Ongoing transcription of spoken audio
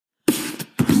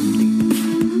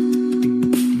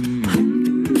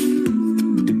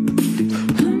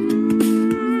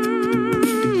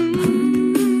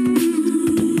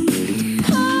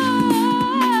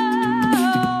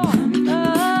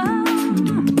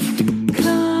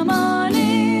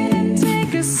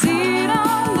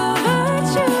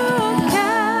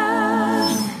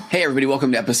everybody.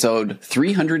 Welcome to episode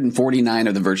 349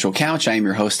 of The Virtual Couch. I am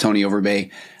your host, Tony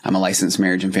Overbay. I'm a licensed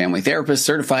marriage and family therapist,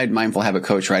 certified mindful habit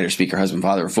coach, writer, speaker, husband,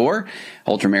 father of four,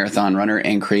 ultramarathon runner,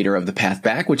 and creator of The Path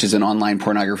Back, which is an online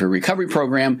pornography recovery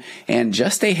program. And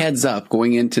just a heads up,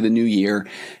 going into the new year,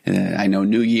 I know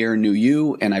new year, new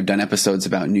you, and I've done episodes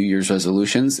about New Year's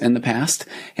resolutions in the past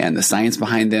and the science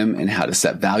behind them and how to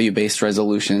set value-based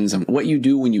resolutions and what you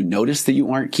do when you notice that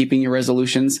you aren't keeping your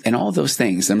resolutions and all of those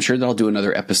things. I'm sure that I'll do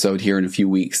another episode here in a few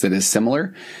weeks that is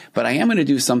similar, but I am going to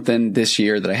do something this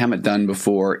year that I haven't done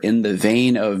before in the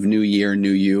vein of New Year,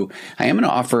 New You. I am going to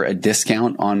offer a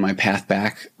discount on my Path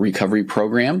Back recovery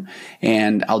program,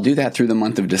 and I'll do that through the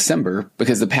month of December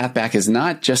because the Path Back is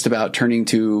not just about turning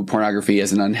to pornography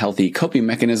as an unhealthy coping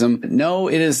mechanism. No,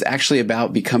 it is actually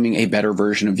about becoming a better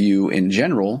version of you in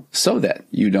general so that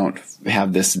you don't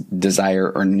have this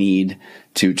desire or need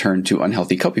to turn to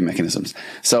unhealthy coping mechanisms.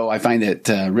 So I find that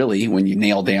really when you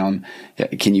nail down,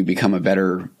 can you become a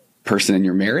better person in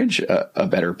your marriage, a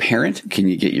better parent? Can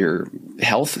you get your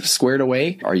health squared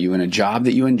away? Are you in a job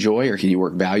that you enjoy, or can you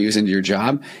work values into your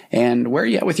job? And where are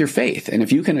you at with your faith? And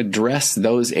if you can address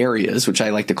those areas, which I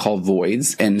like to call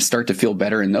voids, and start to feel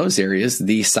better in those areas,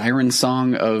 the siren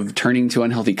song of turning to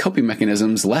unhealthy coping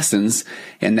mechanisms lessens.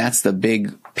 And that's the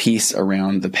big piece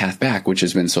around the Path Back, which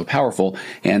has been so powerful.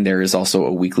 And there is also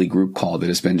a weekly group call that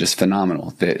has been just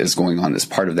phenomenal that is going on as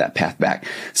part of that Path Back.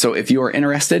 So if you are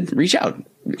interested, reach out.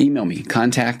 Email me,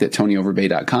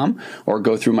 contact@tonyoverbay.com, or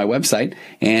go through my website,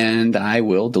 and I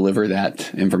will deliver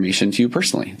that information to you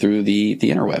personally through the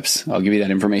interwebs. I'll give you that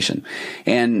information.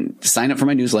 And sign up for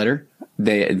my newsletter.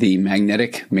 The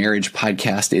Magnetic Marriage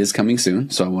podcast is coming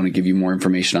soon, so I want to give you more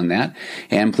information on that.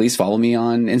 And please follow me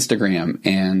on Instagram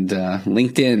and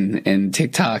LinkedIn and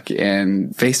TikTok and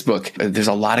Facebook. There's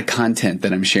a lot of content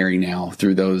that I'm sharing now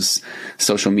through those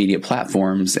social media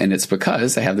platforms, and it's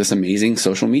because I have this amazing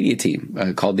social media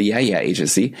team called the Yeah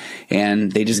Agency,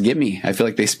 and they just get me. I feel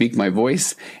like they speak my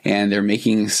voice, and they're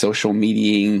making social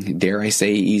mediaing, dare I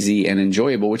say, easy and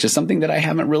enjoyable, which is something that I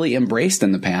haven't really embraced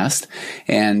in the past.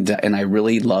 And I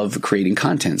really love creating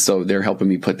content. So they're helping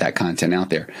me put that content out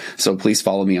there. So please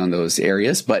follow me on those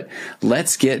areas. But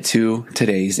let's get to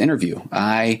today's interview.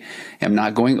 I am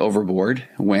not going overboard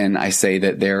when I say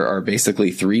that there are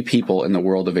basically three people in the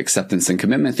world of acceptance and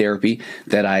commitment therapy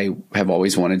that I have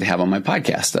always wanted to have on my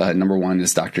podcast. Number one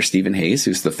is Dr. Stephen Hayes,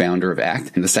 who's the founder of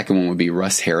ACT. And the second one would be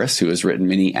Russ Harris, who has written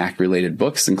many ACT-related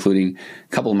books, including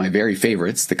a couple of my very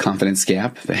favorites, The Confidence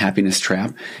Gap, The Happiness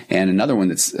Trap, and another one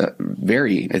that's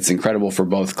it's incredible for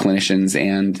both clinicians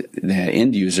and the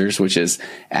end users, which is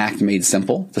ACT Made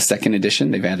Simple, the second edition.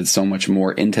 They've added so much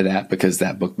more into that because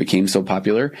that book became so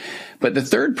popular. But the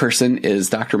third person is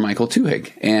Dr. Michael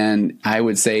Twohig. And I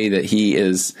would say that he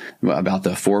is about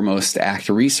the foremost ACT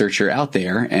researcher out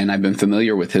there. And I've been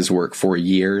familiar with his work for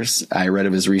years. I read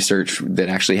of his research that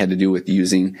actually had to do with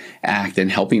using ACT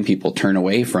and helping people turn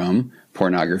away from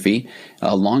pornography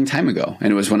a long time ago.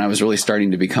 And it was when I was really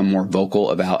starting to become more vocal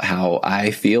about how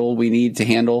I feel we need to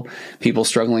handle people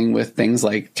struggling with things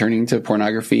like turning to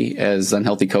pornography as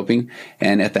unhealthy coping.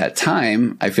 And at that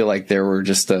time, I feel like there were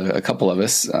just a couple of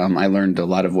us. I learned a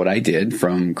lot of what I did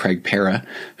from Craig Para,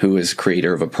 who is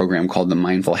creator of a program called The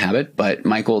Mindful Habit. But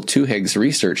Michael Twohig's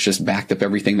research just backed up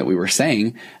everything that we were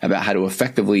saying about how to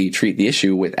effectively treat the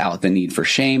issue without the need for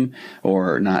shame,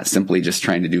 or not simply just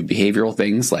trying to do behavioral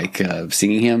things like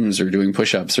singing hymns or doing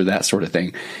push-ups or that sort of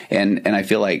thing. And I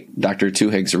feel like Dr.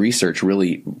 Twohig's research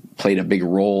really played a big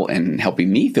role in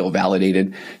helping me feel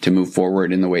validated to move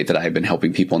forward in the way that I've been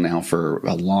helping people now for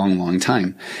a long, long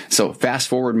time. So fast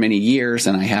forward many years,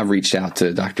 and I have reached out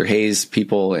to Dr. Hayes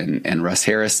people and Russ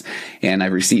Harris, and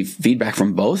I've received feedback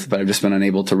from both, but I've just been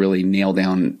unable to really nail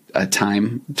down a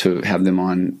time to have them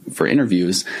on for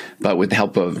interviews. But with the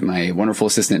help of my wonderful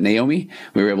assistant, Naomi,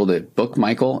 we were able to book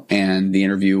Michael, and the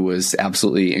interview was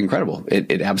absolutely incredible.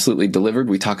 It absolutely delivered.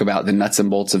 We talk about the nuts and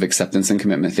bolts of acceptance and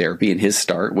commitment therapy and his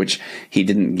start, which he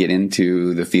didn't get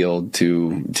into the field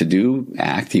to do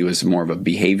ACT. He was more of a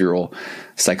behavioral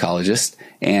psychologist.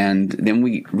 And then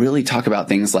we really talk about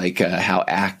things like how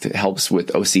ACT helps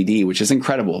with OCD, which is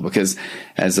incredible because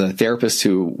as a therapist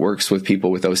who works with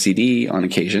people with OCD on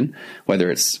occasion,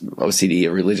 whether it's OCD,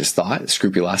 a religious thought,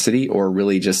 scrupulosity, or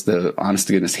really just the honest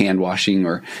to goodness hand washing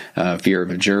or fear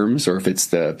of germs, or if it's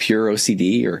the pure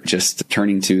OCD or just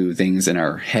turning to things in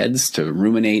our heads to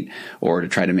ruminate or to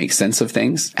try to make sense of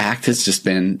things, ACT has just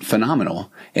been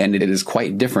phenomenal. And it is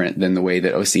quite different than the way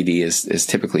that OCD is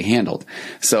typically handled.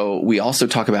 So we also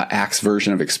talk about ACT's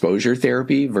version of exposure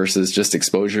therapy versus just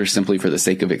exposure simply for the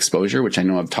sake of exposure, which I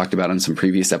know I've talked about on some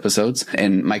previous episodes.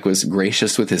 And Mike was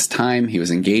gracious with his time. He was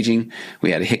engaging.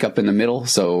 We had a hiccup in the middle,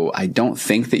 so I don't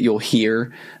think that you'll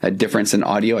hear a difference in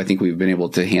audio. I think we've been able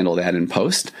to handle that in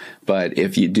post. But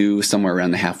if you do somewhere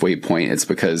around the halfway point, it's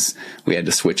because we had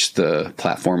to switch the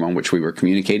platform on which we were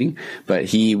communicating. But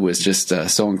he was just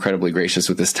so incredibly gracious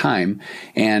with his time.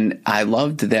 And I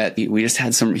loved that we just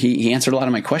had he answered a lot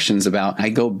of my questions about, I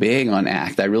go big on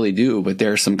ACT. I really do. But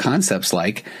there are some concepts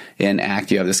like in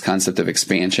ACT, you have this concept of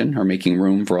expansion or making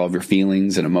room for all of your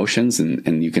feelings and emotions.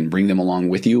 And you can bring them along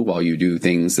with you while you do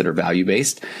things that are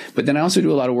value-based. But then I also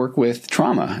do a lot of work with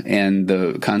trauma and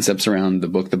the concepts around the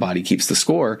book, The Body Keeps the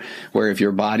Score, where if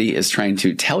your body is trying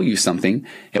to tell you something,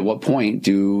 at what point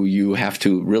do you have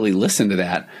to really listen to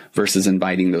that versus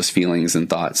inviting those feelings and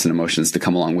thoughts and emotions to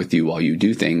come along with you while you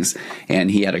do things? And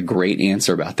he had a great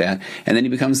answer about that. And then he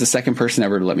becomes the second person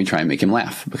ever to let me try and make him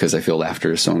laugh, because I feel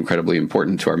laughter is so incredibly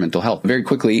important to our mental health. Very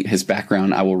quickly, his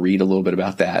background, I will read a little bit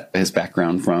about that, his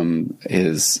background from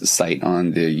his site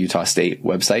on the Utah State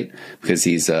website, because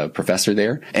he's a professor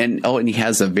there. And he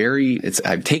has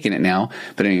I've taken it now,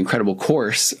 but an incredible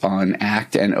course on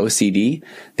ACT and OCD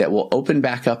that will open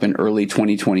back up in early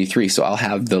 2023. So I'll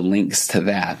have the links to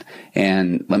that.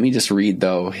 And let me just read,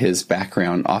 though, his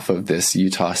background off of this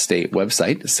Utah State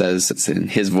website. It says, it's in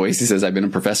his voice. He says, I've been a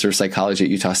professor of psychology at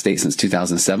Utah State since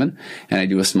 2007, and I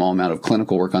do a small amount of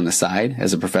clinical work on the side.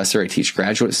 As a professor, I teach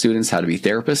graduate students how to be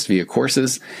therapists via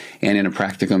courses and in a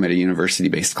practicum at a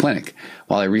university-based clinic.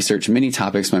 While I research many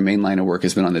topics, my main line of work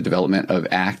has been on the development of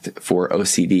ACT for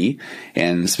OCD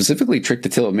and specifically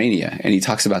trichotillomania. And he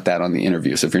talks about that on the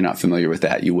interview. So if you're not familiar with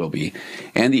that, you will be.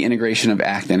 And the integration of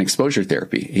ACT and exposure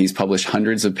therapy. He's published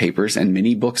hundreds of papers and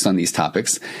many books on these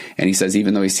topics. And he says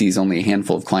even though he sees only a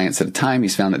handful of clients at a time,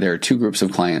 he's found that there are two groups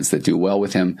of clients that do well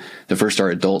with him. The first are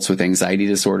adults with anxiety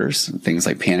disorders, things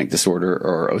like panic disorder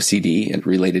or OCD and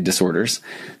related disorders.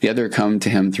 The other come to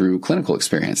him through clinical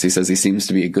experience. He says he seems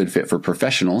to be a good fit for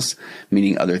professionals,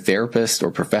 meaning other therapists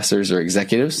or professors or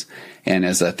executives. And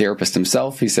as a therapist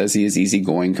himself, he says he is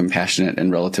easygoing, compassionate,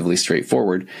 and relatively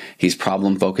straightforward. He's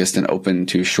problem-focused and open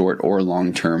to short or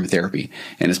long-term therapy.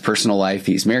 In his personal life,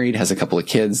 he's married, has a couple of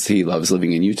kids. He loves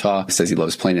living in Utah. He says he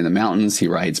loves playing in the mountains. He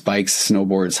rides bikes,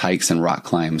 snowboards, hikes, and rock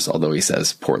climbs, although he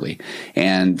says poorly.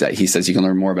 And he says you can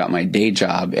learn more about my day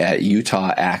job at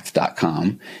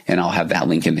utahact.com, and I'll have that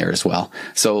link in there as well.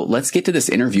 So let's get to this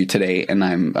interview today, and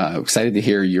I'm excited to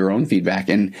hear your own feedback.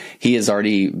 And he has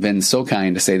already been so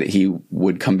kind to say that he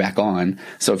would come back on.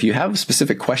 So if you have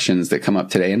specific questions that come up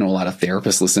today, I know a lot of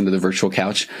therapists listen to the virtual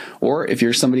couch, or if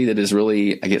you're somebody that is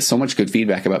really, I get so much good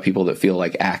feedback about people that feel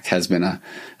like ACT has been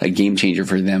a game changer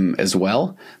for them as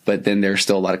well, but then there's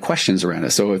still a lot of questions around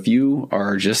it. So if you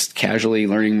are just casually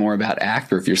learning more about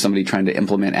ACT, or if you're somebody trying to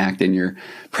implement ACT in your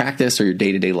practice or your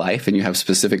day-to-day life and you have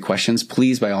specific questions,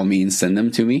 please by all means send them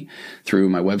to me through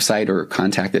my website or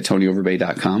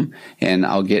contact@tonyoverbay.com, and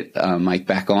I'll get Mike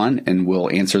back on and we'll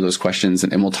answer those questions,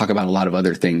 and we'll talk about a lot of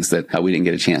other things that we didn't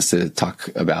get a chance to talk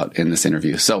about in this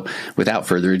interview. So without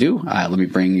further ado, let me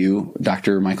bring you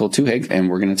Dr. Michael Twohig, and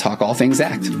we're going to talk all things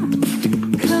ACT.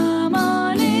 Come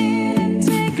on in,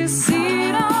 take a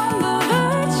seat on the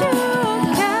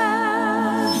virtual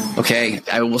couch. Okay,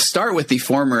 I will start with the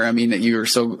former. I mean, you were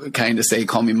so kind to say,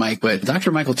 call me Mike, but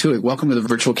Dr. Michael Twohig, welcome to the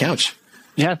virtual couch.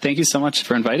 Yeah, thank you so much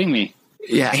for inviting me.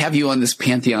 Yeah, I have you on this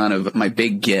pantheon of my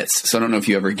big gets. So I don't know if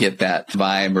you ever get that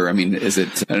vibe, or, I mean, I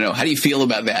don't know. How do you feel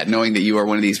about that, knowing that you are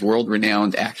one of these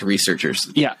world-renowned ACT researchers?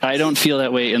 Yeah, I don't feel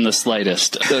that way in the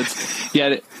slightest.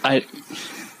 Let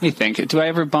me think. Do I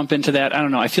ever bump into that? I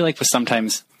don't know. I feel like with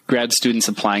sometimes grad students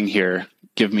applying here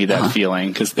give me that feeling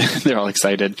because they're all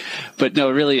excited. But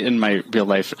no, really in my real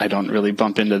life, I don't really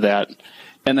bump into that.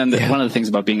 And then one of the things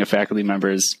about being a faculty member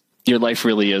is your life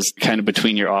really is kind of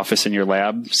between your office and your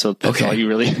lab. So that's all you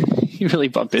really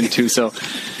bump into. So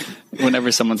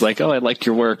whenever someone's like, oh, I like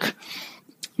your work,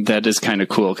 that is kind of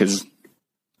cool because,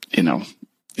 you don't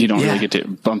really get to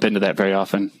bump into that very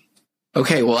often.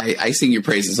 Okay, well, I sing your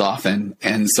praises often,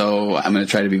 and so I'm going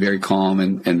to try to be very calm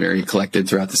and very collected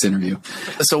throughout this interview.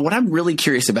 So what I'm really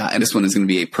curious about, and this one is going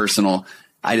to be a personal,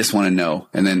 I just want to know,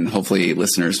 and then hopefully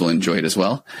listeners will enjoy it as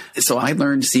well. So I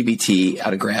learned CBT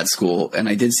out of grad school, and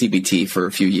I did CBT for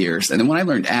a few years. And then when I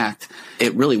learned ACT,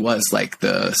 it really was like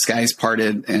the skies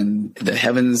parted and the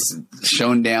heavens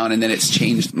shone down, and then it's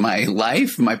changed my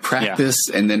life, my practice,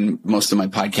 and then most of my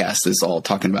podcast is all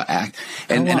talking about ACT.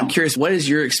 And I'm curious, what has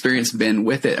your experience been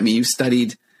with it? I mean, you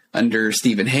studied under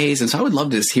Stephen Hayes, and so I would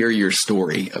love to just hear your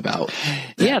story about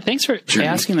that. Yeah, thanks for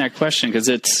asking that question, because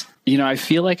it's, I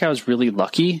feel like I was really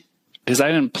lucky because I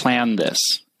didn't plan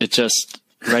this. It just,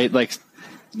 right? Like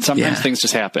sometimes things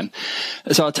just happen.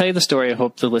 So I'll tell you the story. I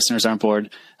hope the listeners aren't bored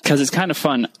because it's kind of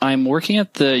fun. I'm working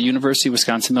at the University of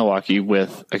Wisconsin-Milwaukee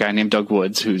with a guy named Doug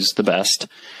Woods, who's the best.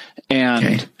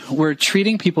 And we're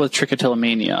treating people with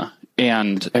trichotillomania.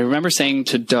 And I remember saying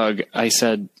to Doug, I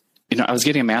said, I was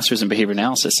getting a master's in behavior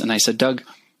analysis. And I said, Doug,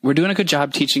 we're doing a good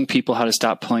job teaching people how to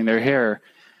stop pulling their hair,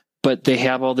 but they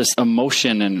have all this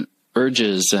emotion and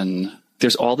urges and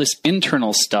there's all this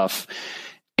internal stuff.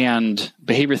 And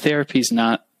behavior therapy is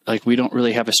not like, we don't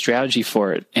really have a strategy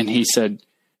for it. And he said,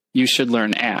 you should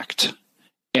learn ACT.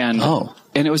 And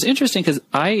it was interesting because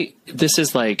this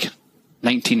is like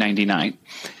 1999.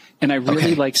 And I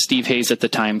really liked Steve Hayes at the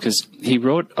time because he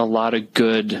wrote a lot of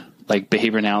good like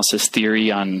behavior analysis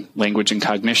theory on language and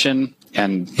cognition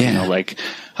and, like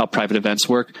how private events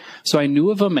work. So I knew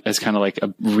of him as kind of like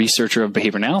a researcher of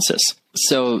behavior analysis.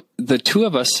 So the two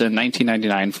of us in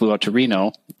 1999 flew out to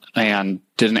Reno and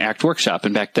did an ACT workshop.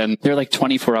 And back then they're like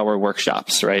 24-hour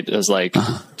workshops, right? It was like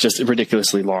just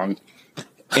ridiculously long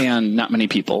and not many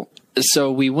people.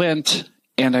 So we went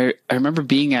and I remember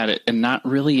being at it and not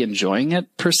really enjoying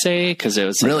it per se because it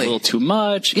was like a little too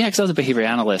much. Yeah, because I was a behavior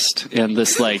analyst and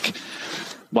this like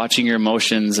watching your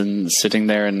emotions and sitting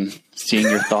there and seeing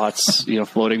your thoughts,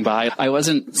 floating by. I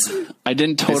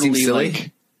didn't totally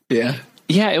like.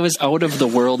 Yeah, it was out of the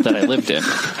world that I lived in.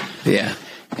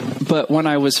 But when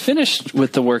I was finished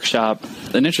with the workshop,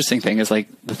 an interesting thing is like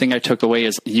the thing I took away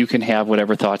is you can have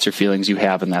whatever thoughts or feelings you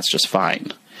have, and that's just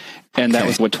fine. And that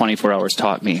was what 24 hours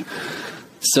taught me.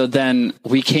 So then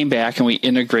we came back and we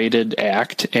integrated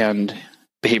ACT and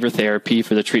behavior therapy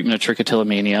for the treatment of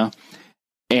trichotillomania.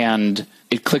 And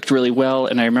it clicked really well.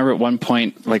 And I remember at one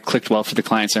point, like clicked well for the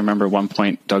clients. I remember at one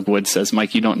point, Doug Wood says,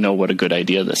 Mike, you don't know what a good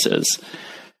idea this is.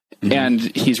 And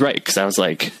he's right. Because I was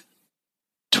like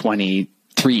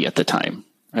 23 at the time,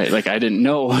 right? Like I didn't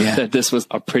know that this was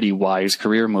a pretty wise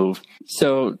career move.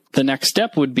 So the next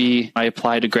step would be I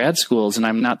applied to grad schools and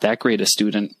I'm not that great a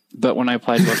student. But when I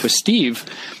applied to work with Steve,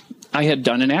 I had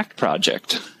done an ACT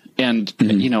project. And,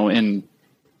 in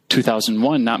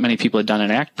 2001, not many people had done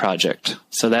an ACT project.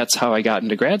 So that's how I got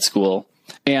into grad school.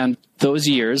 And those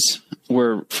years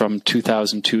were from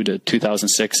 2002 to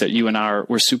 2006 at UNR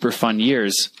were super fun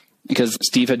years because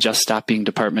Steve had just stopped being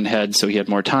department head. So he had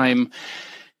more time.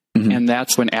 And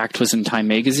that's when ACT was in Time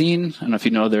magazine. I don't know if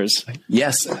you know there's.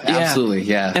 Yes, absolutely.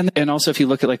 Yeah. And also if you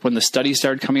look at like when the studies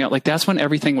started coming out, like that's when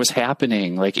everything was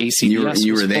happening. Like ACDS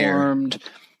you was were there. formed.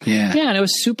 Yeah. And it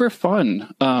was super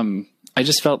fun. I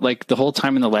just felt like the whole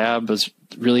time in the lab was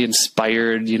really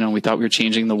inspired. We thought we were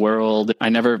changing the world. I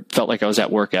never felt like I was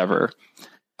at work ever.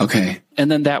 Okay.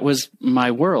 And then that was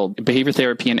my world, behavior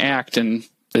therapy and ACT. And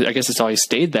I guess it's always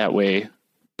stayed that way.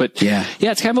 But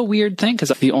it's kind of a weird thing because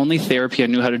the only therapy I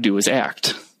knew how to do was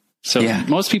ACT. So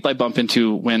most people I bump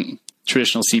into went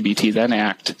traditional CBT, then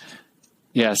ACT.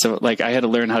 Yeah. So like I had to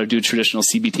learn how to do traditional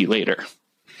CBT later.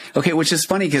 Okay, which is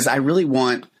funny because I really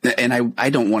want, and I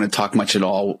don't want to talk much at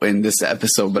all in this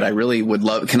episode, but I really would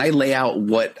love, can I lay out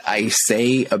what I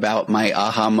say about my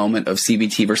aha moment of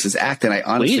CBT versus ACT? And I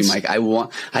honestly, Mike,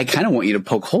 I kind of want you to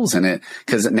poke holes in it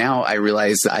because now I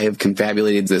realize I have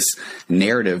confabulated this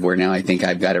narrative where now I think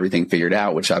I've got everything figured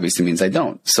out, which obviously means I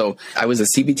don't. So I was a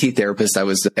CBT therapist. I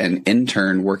was an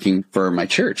intern working for my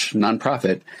church,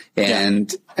 nonprofit.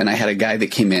 And I had a guy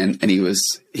that came in and he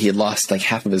had lost like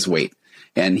half of his weight.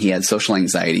 And he had social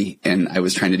anxiety, and I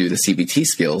was trying to do the CBT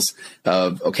skills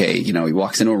of, okay, he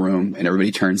walks into a room and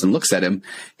everybody turns and looks at him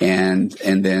and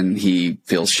then he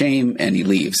feels shame and he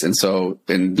leaves. And so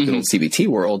in the old CBT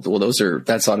world, well,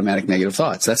 that's automatic negative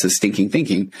thoughts. That's a stinking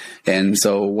thinking. And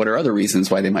so what are other reasons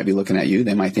why they might be looking at you?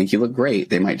 They might think you look great.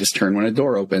 They might just turn when a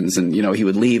door opens and, he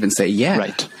would leave and say, yeah.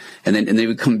 Right. And then they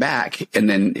would come back and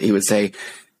then he would say,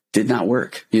 did not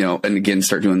work, and again,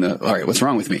 start doing all right, what's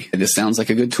wrong with me? This sounds like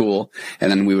a good tool. And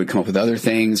then we would come up with other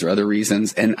things or other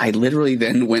reasons. And I literally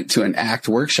then went to an ACT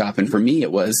workshop. And for me,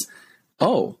 it was,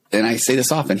 and I say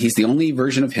this often, he's the only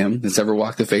version of him that's ever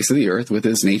walked the face of the earth with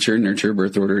his nature, nurture,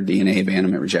 birth order, DNA,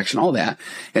 abandonment, rejection, all that.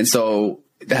 And so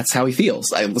that's how he feels.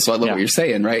 So I love what you're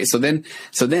saying, right? So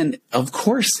then, of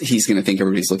course, he's going to think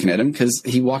everybody's looking at him because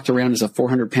he walked around as a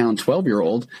 400-pound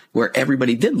 12-year-old where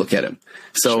everybody did look at him.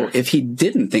 So if he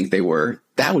didn't think they were,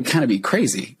 that would kind of be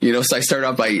crazy, So I started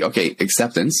off by, okay,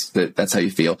 acceptance, that's how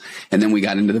you feel. And then we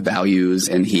got into the values,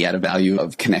 and he had a value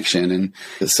of connection and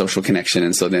the social connection.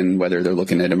 And so then whether they're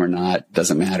looking at him or not,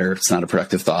 doesn't matter. It's not a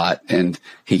productive thought, and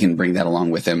he can bring that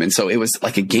along with him. And so it was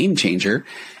like a game changer.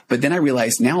 But then I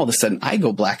realized now all of a sudden I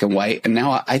go black and white, and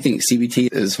now I think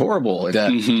CBT is horrible,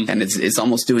 and it's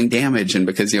almost doing damage. And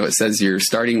because, it says you're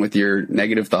starting with your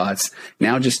negative thoughts,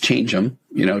 now just change them,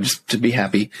 just to be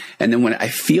happy. And then when I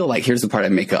feel like, here's the part I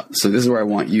make up. So this is where I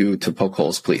want you to poke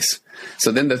holes, please.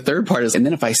 So then the third part is, and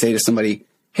then if I say to somebody,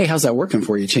 hey, how's that working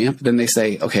for you, champ? Then they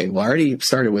say, okay, well, I already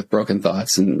started with broken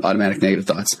thoughts and automatic negative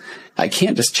thoughts. I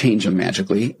can't just change them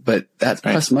magically, but that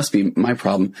must be my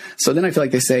problem. So then I feel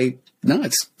like they say, no,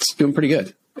 it's doing pretty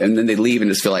good. And then they leave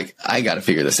and just feel like, I got to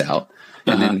figure this out.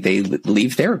 And then they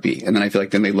leave therapy. And then I feel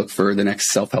like then they look for the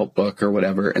next self-help book or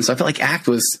whatever. And so I feel like ACT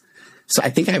was, so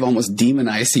I think I've almost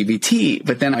demonized CBT,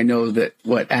 but then I know that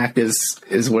what ACT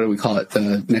is what do we call it?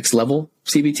 The next level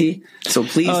CBT. So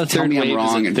please tell me I'm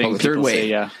wrong, and third wave.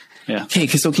 Yeah. Okay.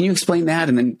 So can you explain that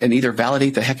and either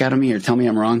validate the heck out of me or tell me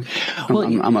I'm wrong? Well,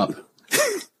 I'm up.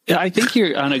 I think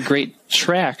you're on a great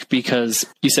track, because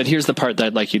you said, here's the part that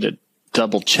I'd like you to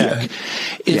double check.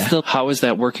 How is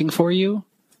that working for you?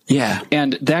 Yeah.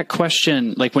 And that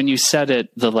question, like when you said it,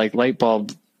 the light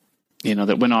bulb,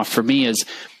 that went off for me is,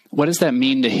 what does that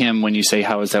mean to him when you say,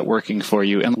 how is that working for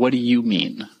you? And what do you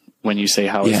mean when you say,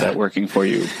 how is that working for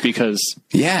you? Because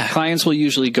clients will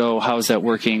usually go, how is that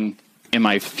working? Am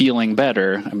I feeling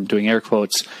better? I'm doing air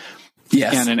quotes.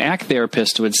 Yes. And an ACT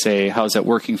therapist would say, how is that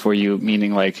working for you?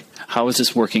 Meaning like, how is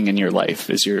this working in your life?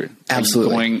 Is you're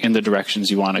going in the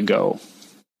directions you want to go?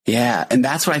 Yeah. And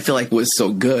that's what I feel like was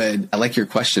so good. I like your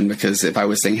question, because if I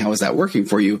was saying, how is that working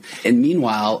for you? And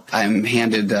meanwhile, I'm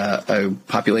handed a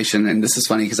population. And this is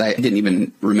funny because I didn't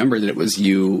even remember that it was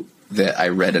you that I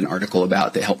read an article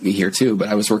about that helped me here too. But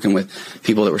I was working with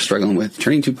people that were struggling with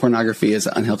turning to pornography as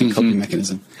an unhealthy coping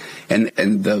mechanism. And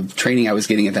the training I was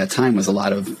getting at that time was a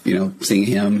lot of, seeing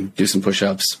him do some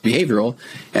push-ups, behavioral.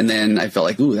 And then I felt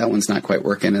like, ooh, that one's not quite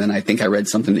working. And then I think I read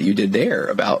something that you did there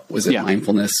about, was it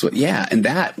mindfulness? Yeah. And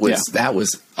that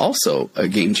was also a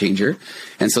game changer.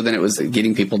 And so then it was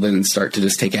getting people then start to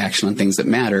just take action on things that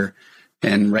matter.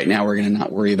 And right now we're going to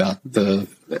not worry about the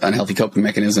unhealthy coping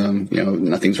mechanism.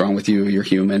 Nothing's wrong with you. You're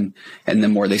human. And the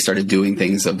more they started doing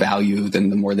things of value, then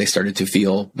the more they started to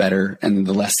feel better, and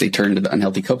the less they turned to the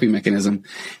unhealthy coping mechanism.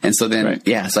 And so then,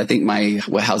 so I think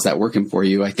how's that working for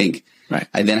you? I think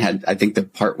I think the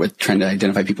part with trying to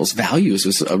identify people's values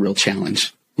was a real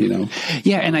challenge,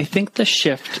 Yeah. And I think the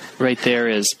shift right there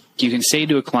is, you can say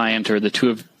to a client, or the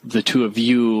two of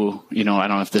you, I don't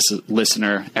know if this is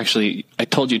listener, actually, I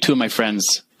told you 2 of my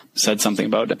friends said something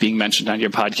about it being mentioned on your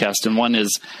podcast, and one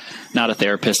is not a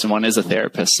therapist and one is a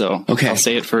therapist. So I'll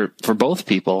say it for both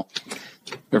people,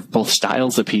 or both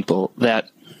styles of people, that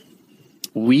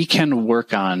we can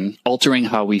work on altering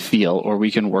how we feel, or we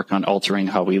can work on altering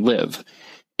how we live.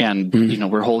 And,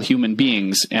 we're whole human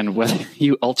beings, and whether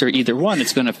you alter either one,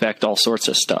 it's going to affect all sorts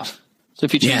of stuff. So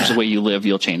if you change the way you live,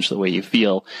 you'll change the way you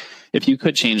feel. If you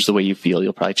could change the way you feel,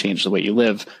 you'll probably change the way you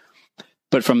live.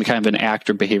 But from kind of an ACT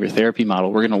or behavior therapy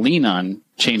model, we're going to lean on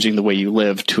changing the way you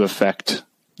live to affect,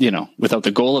 without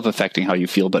the goal of affecting how you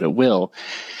feel, but it will.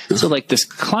 So like this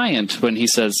client, when he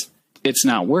says it's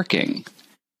not working,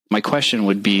 my question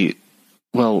would be,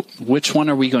 well, which one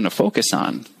are we going to focus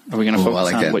on? Are we going to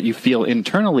focus on what you feel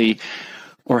internally,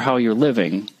 or how you're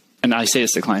living? And I say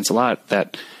this to clients a lot,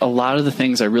 that a lot of the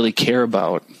things I really care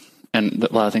about, and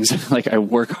a lot of things like I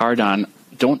work hard on,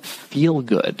 don't feel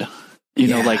good.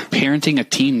 Like parenting a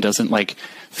teen doesn't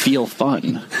feel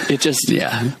fun. It just,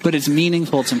 but it's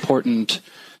meaningful. It's important,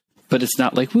 but it's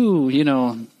not like, woo,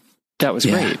 that was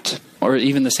great. Or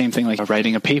even the same thing, like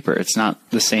writing a paper. It's not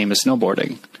the same as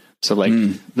snowboarding. So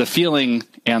the feeling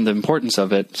and the importance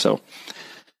of it. So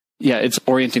it's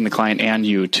orienting the client and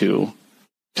you to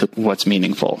what's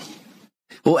meaningful.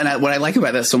 Well, and what I like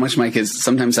about that so much, Mike, is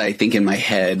sometimes I think in my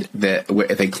head that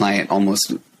if a client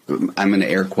almost, I'm going to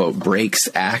air quote, breaks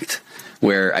ACT,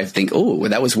 where I think, oh,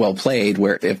 that was well played,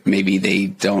 where if maybe they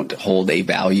don't hold a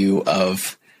value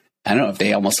of, I don't know, if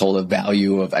they almost hold a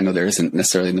value of, I know there isn't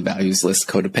necessarily in the values list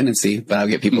codependency, but I'll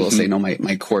get people to say, no,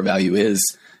 my core value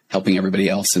is helping everybody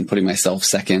else and putting myself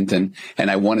second. And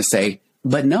I want to say,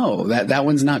 but no, that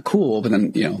one's not cool. But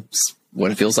then, what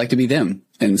it feels like to be them.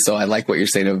 And so I like what you're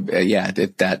saying of,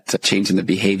 that change in the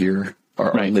behavior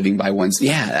or living by one's.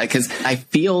 Yeah. Cause I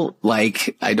feel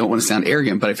like, I don't want to sound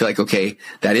arrogant, but I feel like, okay,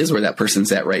 that is where that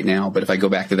person's at right now. But if I go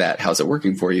back to that, how's it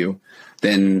working for you?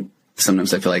 Then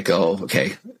sometimes I feel like, oh,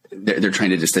 okay, they're trying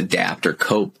to just adapt or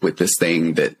cope with this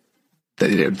thing that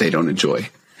that they don't enjoy.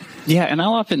 Yeah. And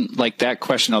I'll often, like that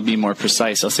question, I'll be more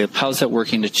precise. I'll say, how's that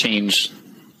working to change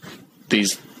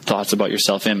these thoughts about your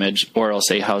self-image? Or I'll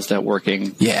say, how's that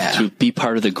working to be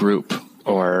part of the group,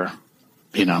 or,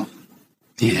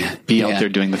 be out there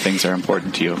doing the things that are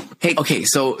important to you. Hey, okay.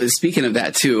 So speaking of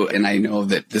that too, and I know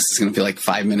that this is going to feel like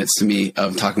 5 minutes to me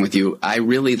of talking with you. I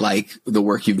really like the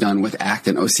work you've done with ACT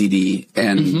and OCD.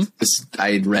 And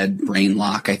I had read Brain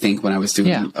Lock, I think, when I was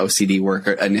doing OCD work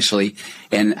initially.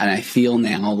 And I feel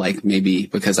now like maybe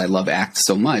because I love ACT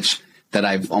so much that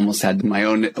I've almost had my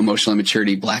own emotional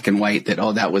immaturity, black and white, that,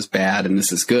 oh, that was bad and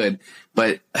this is good.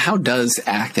 But how does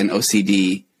ACT and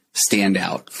OCD stand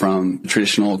out from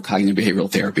traditional cognitive behavioral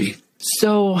therapy?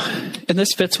 So, and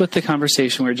this fits with the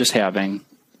conversation we were just having.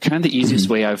 Kind of the easiest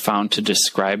way I've found to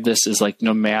describe this is like,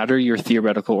 no matter your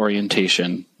theoretical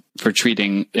orientation for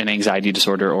treating an anxiety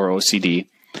disorder or OCD,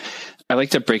 I like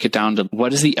to break it down to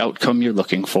what is the outcome you're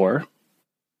looking for?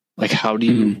 Like, how do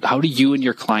you and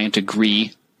your client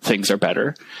agree things are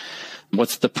better?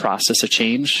 What's the process of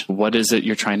change? What is it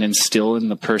you're trying to instill in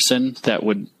the person that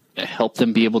would help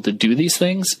them be able to do these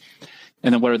things?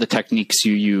 And then what are the techniques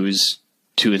you use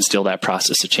to instill that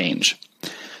process of change?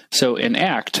 So in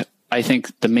ACT, I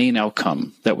think the main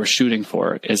outcome that we're shooting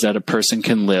for is that a person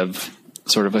can live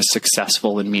sort of a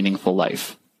successful and meaningful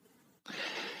life.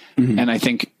 And I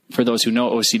think for those who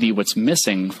know OCD, what's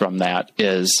missing from that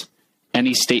is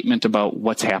any statement about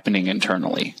what's happening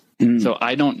internally. So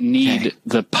I don't need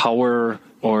the power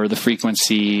or the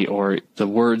frequency or the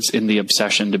words in the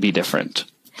obsession to be different.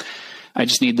 I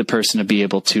just need the person to be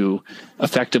able to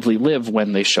effectively live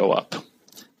when they show up.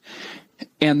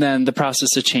 And then the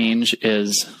process of change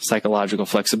is psychological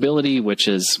flexibility, which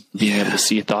is being able to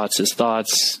see thoughts as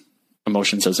thoughts,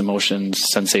 emotions as emotions,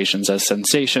 sensations as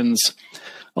sensations,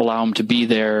 allow them to be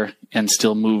there and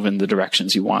still move in the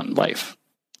directions you want in life.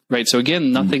 Right. So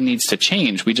again, nothing needs to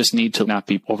change. We just need to not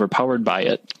be overpowered by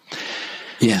it.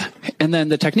 Yeah. And then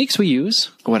the techniques we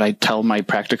use, what I tell my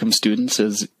practicum students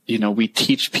is, we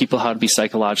teach people how to be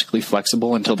psychologically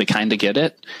flexible until they kind of get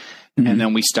it. And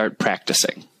then we start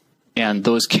practicing. And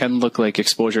those can look like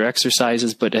exposure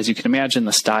exercises, but as you can imagine,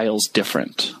 the style's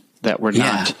different. That we're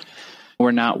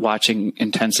not watching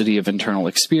intensity of internal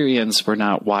experience. We're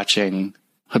not watching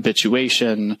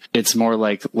habituation. It's more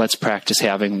like, let's practice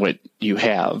having what you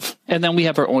have. And then we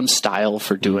have our own style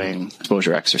for doing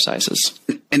exposure exercises.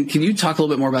 And can you talk a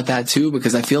little bit more about that too?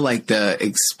 Because I feel like the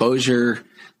exposure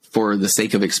for the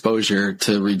sake of exposure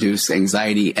to reduce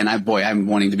anxiety, and I'm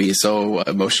wanting to be so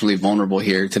emotionally vulnerable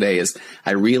here today, is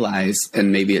I realize,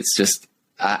 and maybe it's just,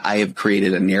 I have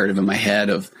created a narrative in my head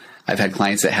of, I've had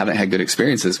clients that haven't had good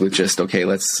experiences with just, okay,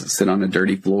 let's sit on a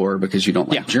dirty floor because you don't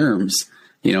like germs.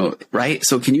 Right?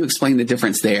 So can you explain the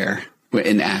difference there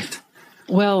in ACT?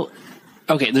 Well,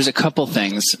 okay, there's a couple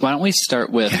things. Why don't we start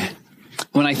with,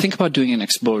 when I think about doing an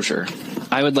exposure,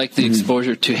 I would like the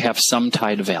exposure to have some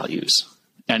tie to values.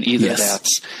 And either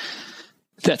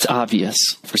that's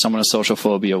obvious. For someone with social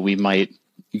phobia, we might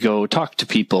go talk to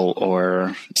people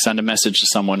or send a message to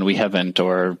someone we haven't,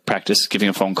 or practice giving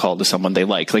a phone call to someone they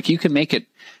like. Like, you can make it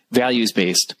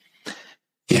values-based.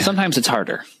 Sometimes it's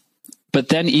harder. But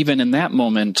then even in that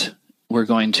moment, we're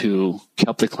going to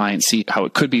help the client see how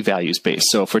it could be values-based.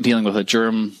 So if we're dealing with a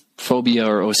germ phobia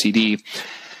or OCD,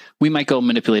 we might go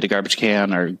manipulate a garbage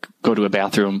can or go to a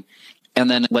bathroom. And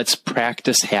then let's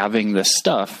practice having this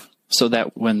stuff so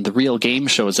that when the real game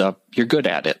shows up, you're good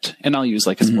at it. And I'll use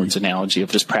like a sports analogy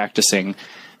of just practicing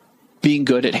being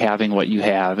good at having what you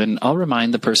have. And I'll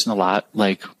remind the person a lot,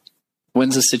 like,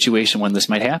 when's the situation when this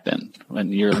might happen?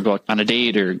 When you're going to go out on a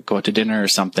date or go out to dinner or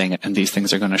something, and these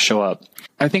things are going to show up.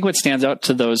 I think what stands out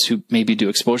to those who maybe do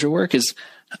exposure work is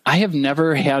I have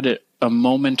never had a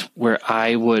moment where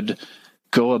I would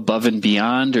go above and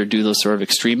beyond or do those sort of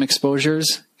extreme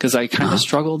exposures, because I kind of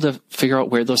struggle to figure out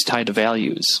where those tie to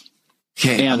values.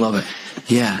 Okay, I love it.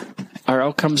 Yeah. Our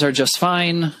outcomes are just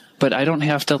fine, but I don't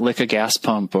have to lick a gas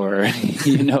pump or,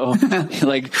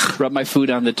 like rub my food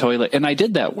on the toilet. And I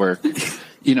did that work,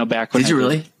 back when. Did you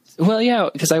really? Well, yeah,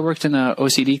 because I worked in a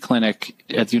OCD clinic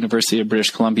at the University of British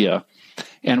Columbia,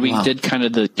 and we did kind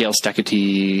of the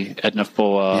Gale-Steckity,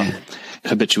 Edna-Foa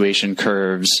habituation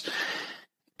curves.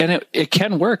 And it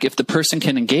can work if the person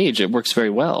can engage. It works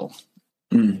very well.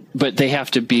 But they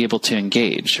have to be able to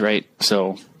engage, right?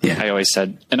 So I always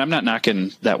said, and I'm not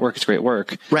knocking that work, it's great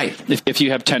work. Right. If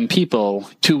you have 10 people,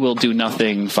 2 will do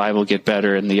nothing, 5 will get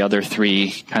better, and the other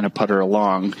 3 kind of putter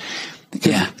along.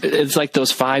 Yeah. It's like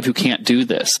those 5 who can't do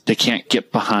this. They can't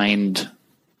get behind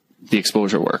the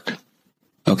exposure work.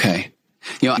 Okay.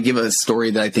 I'll give a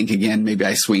story that I think, again, maybe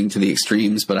I swing to the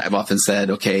extremes, but I've often said,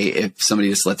 okay, if somebody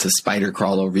just lets a spider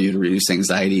crawl over you to reduce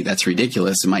anxiety, that's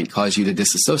ridiculous. It might cause you to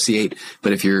disassociate.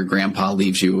 But if your grandpa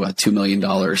leaves you a $2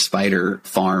 million spider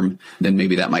farm, then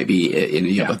maybe that might be,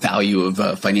 you have a value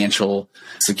of financial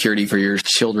security for your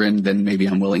children, then maybe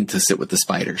I'm willing to sit with the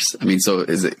spiders. I mean, so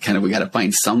is it kind of, we got to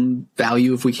find some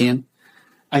value if we can?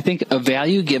 I think a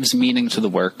value gives meaning to the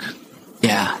work.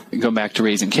 Yeah. Go back to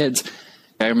raising kids.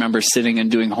 I remember sitting and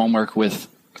doing homework with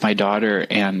my daughter,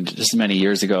 and just many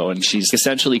years ago, and she's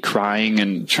essentially crying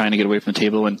and trying to get away from the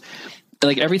table, and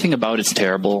like everything about it's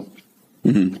terrible.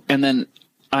 Mm-hmm. And then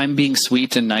I'm being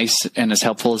sweet and nice and as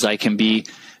helpful as I can be,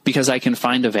 because I can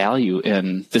find a value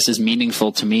in this is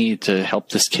meaningful to me to help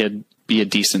this kid be a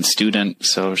decent student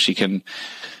so she can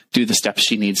do the steps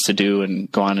she needs to do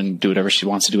and go on and do whatever she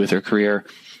wants to do with her career.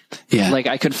 Yeah. Like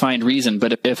I could find reason,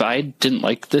 but if I didn't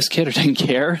like this kid or didn't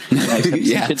care, and I had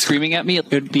some kid screaming at me,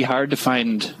 it would be hard to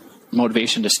find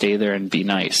motivation to stay there and be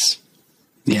nice.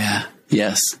 Yeah.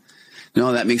 Yes.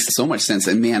 No, that makes so much sense.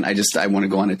 And man, I want to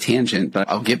go on a tangent, but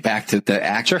I'll get back to the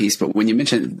ACT piece. But when you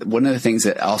mentioned one of the things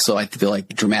that also I feel like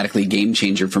dramatically game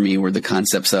changer for me were the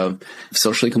concepts of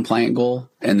socially compliant goal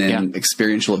and then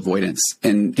experiential avoidance.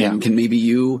 And can maybe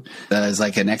you, as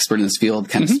like an expert in this field,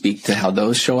 kind of speak to how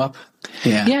those show up?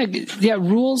 Yeah.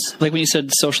 Rules, like when you said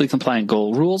socially compliant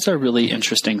goal, rules are really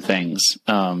interesting things.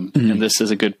 And this is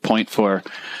a good point for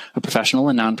a professional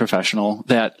and non-professional,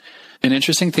 that an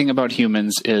interesting thing about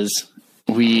humans is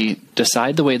we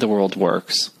decide the way the world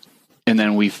works and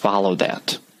then we follow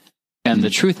that. And the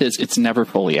truth is it's never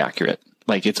fully accurate.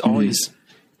 Like it's always,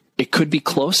 it could be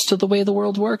close to the way the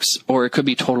world works, or it could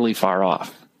be totally far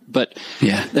off. But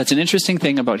that's an interesting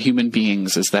thing about human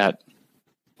beings, is that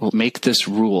we'll make this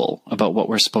rule about what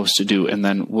we're supposed to do, and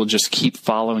then we'll just keep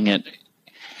following it.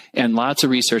 And lots of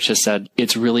research has said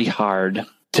it's really hard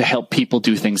to help people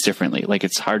do things differently. Like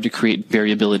it's hard to create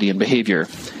variability in behavior.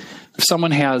 If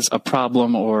someone has a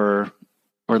problem or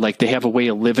like they have a way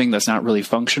of living that's not really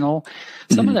functional,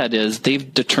 some of that is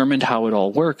they've determined how it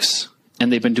all works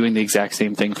and they've been doing the exact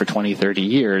same thing for 20, 30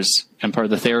 years. And part of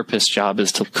the therapist's job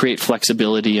is to create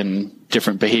flexibility in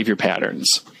different behavior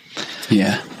patterns.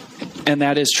 Yeah. And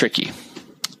that is tricky.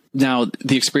 Now,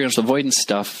 the experiential avoidance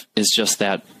stuff is just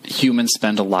that humans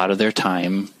spend a lot of their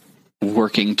time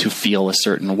working to feel a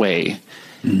certain way.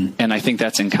 And I think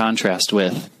that's in contrast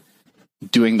with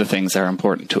doing the things that are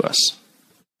important to us.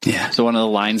 Yeah. So one of the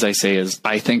lines I say is,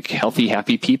 I think healthy,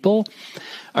 happy people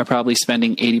are probably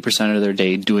spending 80% of their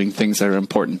day doing things that are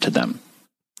important to them.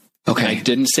 Okay. And I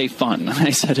didn't say fun. I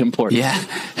said important.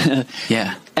 Yeah.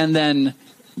 Yeah. And then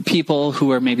people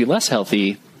who are maybe less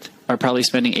healthy are probably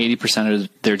spending 80% of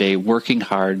their day working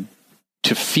hard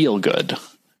to feel good.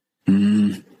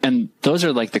 And those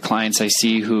are like the clients I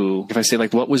see who, if I say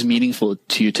like, what was meaningful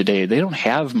to you today? They don't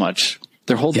have much.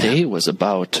 Their whole day was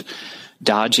about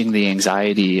dodging the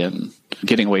anxiety and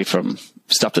getting away from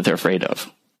stuff that they're afraid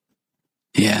of.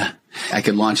 Yeah. I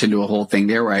could launch into a whole thing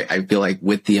there where I feel like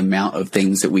with the amount of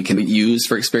things that we can use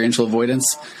for experiential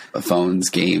avoidance, phones,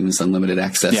 games, unlimited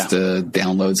access to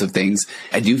downloads of things,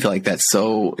 I do feel like that's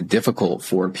so difficult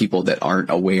for people that aren't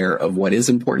aware of what is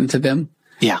important to them.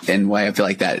 Yeah. And why I feel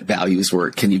like that values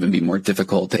work can even be more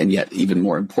difficult and yet even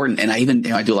more important. And I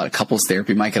do a lot of couples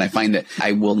therapy, Mike, and I find that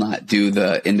I will not do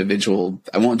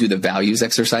I won't do the values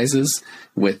exercises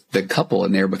with the couple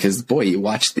in there because, boy, you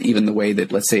watch even the way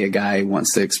that, let's say a guy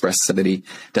wants to express that he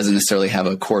doesn't necessarily have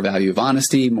a core value of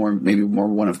honesty, maybe more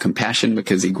one of compassion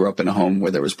because he grew up in a home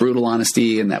where there was brutal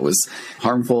honesty and that was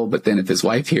harmful. But then if his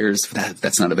wife hears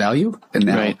that's not a value. And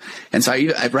now, and so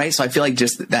so I feel like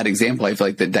just that example, I feel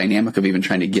like the dynamic of even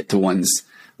trying to get to one's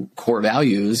core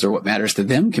values or what matters to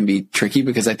them can be tricky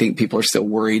because I think people are still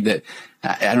worried that,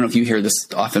 I don't know if you hear this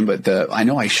often, but I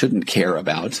know I shouldn't care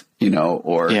about,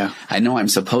 or I know I'm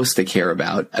supposed to care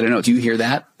about. I don't know. Do you hear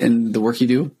that in the work you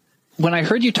do? When I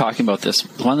heard you talking about this,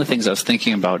 one of the things I was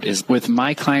thinking about is with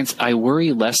my clients, I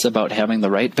worry less about having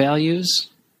the right values.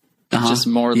 Just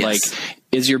more like,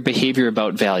 is your behavior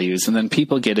about values? And then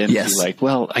people get into like,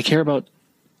 well, I care about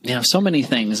so many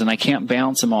things and I can't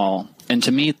balance them all. And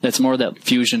to me, that's more that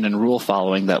fusion and rule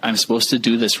following that I'm supposed to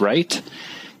do this right.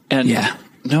 And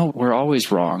no, we're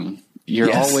always wrong.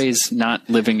 You're always not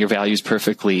living your values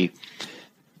perfectly.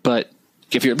 But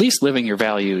if you're at least living your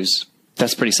values,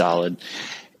 that's pretty solid.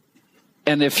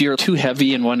 And if you're too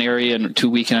heavy in one area and too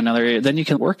weak in another area, then you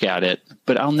can work at it.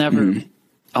 But I'll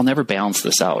never balance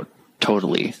this out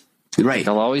totally. Right.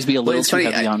 I'll always be a little too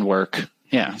heavy on work.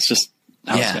 Yeah. It's just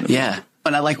how it's going to be. Yeah.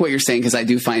 And I like what you're saying, because I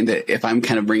do find that if I'm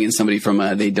kind of bringing somebody from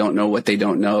they don't know what they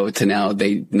don't know to now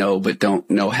they know but don't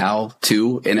know how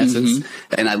to, in essence.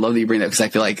 And I love that you bring that, because I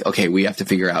feel like, okay, we have to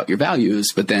figure out your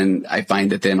values. But then I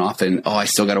find that then often, I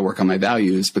still got to work on my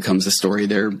values becomes a story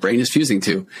their brain is fusing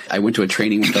to. I went to a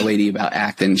training with a lady about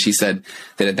ACT, and she said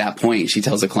that at that point, she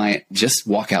tells a client, just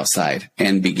walk outside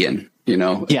and begin.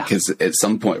 Because at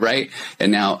some point, right?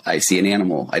 And now I see an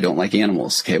animal. I don't like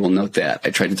animals. Okay, well, note that. I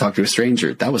tried to talk to a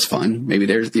stranger. That was fun. Maybe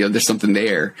there's something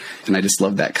there. And I just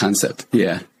love that concept.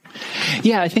 Yeah.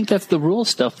 Yeah, I think that's the rule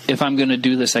stuff. If I'm going to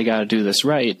do this, I got to do this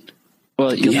right.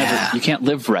 Well, you can't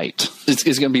live right. It's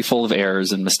going to be full of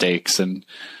errors and mistakes. And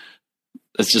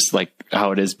it's just like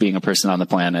how it is being a person on the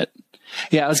planet.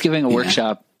 Yeah, I was giving a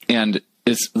workshop, and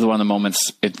it's one of the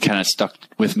moments it kind of stuck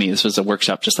with me. This was a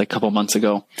workshop just like a couple months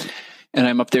ago. And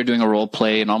I'm up there doing a role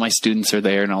play, and all my students are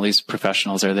there, and all these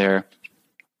professionals are there.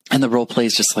 And the role play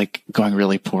is just like going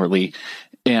really poorly,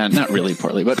 and not really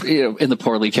poorly, but in the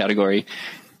poorly category.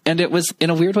 And it was in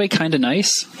a weird way kind of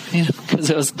nice,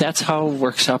 because that's how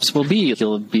workshops will be.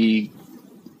 You'll be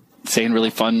saying really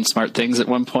fun, smart things at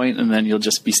one point, and then you'll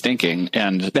just be stinking,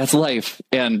 and that's life.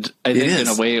 And I think in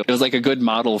a way it was like a good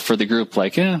model for the group.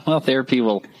 Like, therapy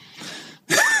will.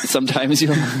 Sometimes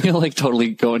you'll like totally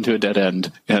go into a dead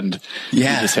end, and you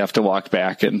just have to walk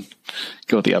back and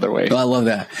go the other way. Well, I love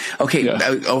that. Okay.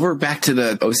 Over back to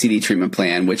the OCD treatment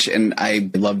plan, and I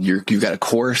love you've got a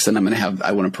course, and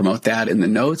I want to promote that in the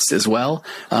notes as well.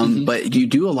 But you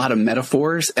do a lot of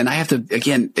metaphors, and I have to,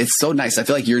 again, it's so nice. I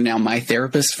feel like you're now my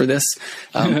therapist for this.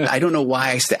 I don't know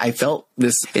why I felt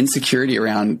this insecurity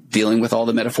around dealing with all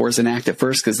the metaphors in ACT at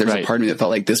first, because there's a part of me that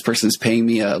felt like this person's paying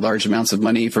me large amounts of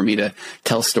money for me to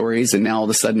tell stories. And now all of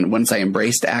a sudden, once I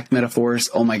embraced ACT metaphors,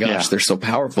 oh my gosh, they're so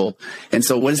powerful. And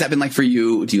so what has that been like for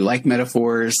you? Do you like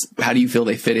metaphors? How do you feel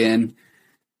they fit in?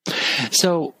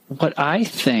 So what I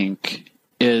think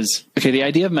is, the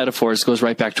idea of metaphors goes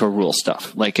right back to our rule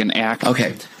stuff. Like in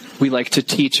ACT, we like to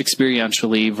teach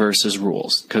experientially versus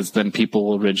rules, because then people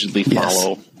will rigidly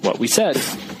follow what we said.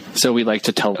 So we like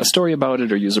to tell a story about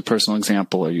it, or use a personal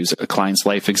example, or use a client's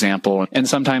life example. And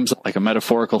sometimes like a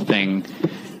metaphorical thing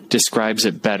describes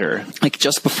it better. Like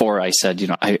just before I said,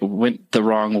 I went the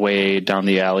wrong way down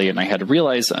the alley, and I had to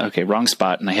realize, wrong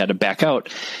spot, and I had to back out.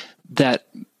 That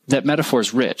metaphor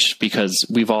is rich, because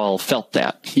we've all felt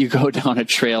that. You go down a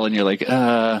trail and you're like,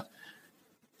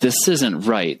 this isn't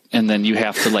right. And then you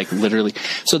have to like literally,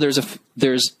 so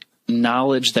there's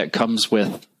knowledge that comes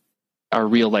with our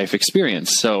real life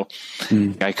experience. So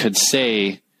I could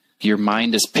say, your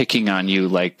mind is picking on you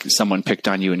like someone picked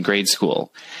on you in grade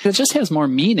school. It just has more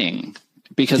meaning,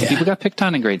 because people got picked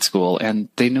on in grade school, and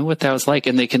they knew what that was like,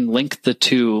 and they can link the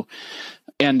two.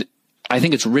 And I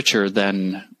think it's richer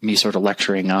than me sort of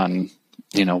lecturing on,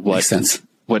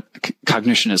 what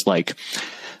cognition is like.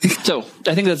 So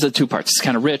I think that's the two parts. It's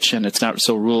kind of rich, and it's not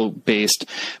so rule based.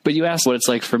 But you asked what it's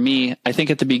like for me. I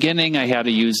think at the beginning I had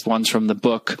to use ones from the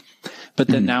book, but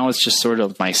then now it's just sort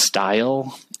of my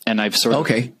style. And I've sort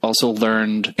of also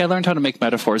learned how to make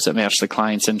metaphors that match the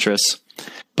client's interests.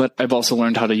 But I've also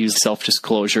learned how to use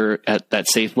self-disclosure at that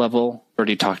safe level.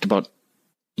 Already talked about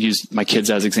use my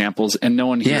kids as examples, and no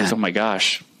one hears, oh my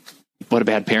gosh, what a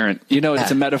bad parent.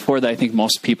 It's a metaphor that I think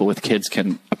most people with kids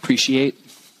can appreciate.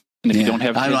 And if you don't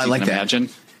have kids, you can imagine.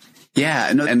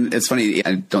 Yeah. No, and it's funny.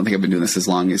 I don't think I've been doing this as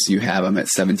long as you have. I'm at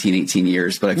 17, 18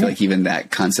 years, but I feel like even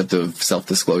that concept of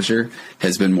self-disclosure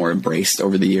has been more embraced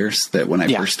over the years. That when I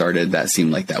first started, that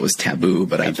seemed like that was taboo,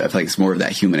 but I feel like it's more of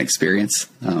that human experience.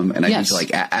 And I feel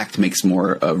like ACT makes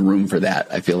more room for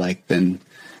that, I feel like, than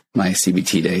my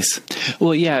CBT days.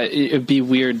 Well, yeah, it'd be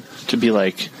weird to be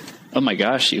like, oh my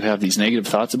gosh, you have these negative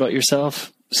thoughts about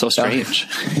yourself. So strange.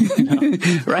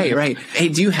 Right. Hey,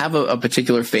 do you have a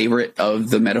particular favorite of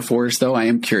the metaphors, though? I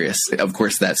am curious. Of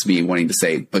course, that's me wanting to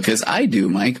say, because I do,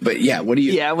 Mike. But what do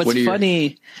you? Yeah, what's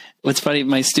funny,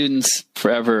 my students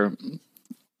forever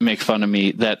make fun of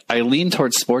me that I lean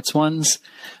towards sports ones,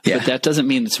 but that doesn't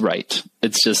mean it's right.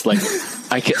 It's just like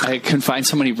I can find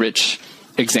so many rich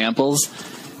examples.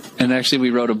 And actually, we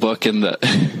wrote a book, and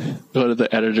one of the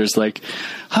editors like,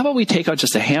 how about we take out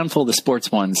just a handful of the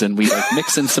sports ones, and we like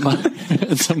mix in some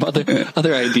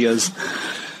other ideas.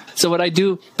 So what I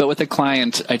do, but with a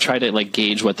client, I try to like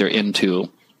gauge what they're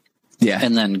into,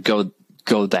 and then go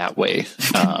that way.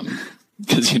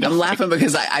 Because I'm laughing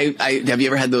because I have you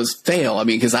ever had those fail? I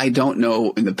mean, because I don't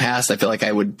know in the past. I feel like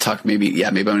I would talk maybe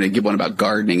I'm going to give one about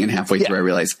gardening, and halfway through I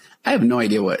realize I have no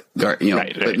idea what but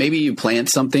maybe you plant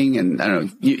something, and I don't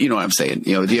know. You know what I'm saying?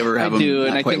 Do you ever have? I do,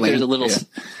 and I think there's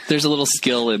a little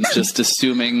skill in just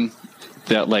assuming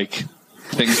that like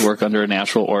things work under a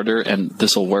natural order and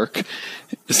this will work.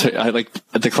 So I like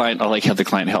the client, I like have the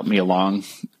client help me along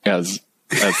as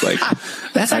like,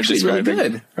 that's actually really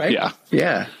good, right? Yeah.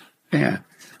 Yeah. Yeah.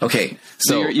 Okay.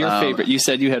 So your favorite, you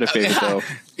said you had a favorite though.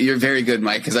 You're very good,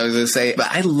 Mike, because I was going to say, but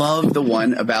I love the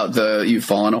one about you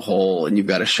fall in a hole and you've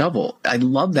got a shovel. I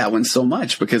love that one so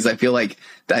much because I feel like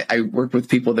I work with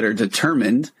people that are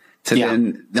determined to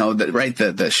then know that, right,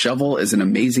 the shovel is an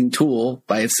amazing tool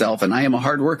by itself, and I am a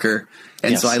hard worker.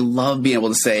 And so I love being able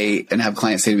to say and have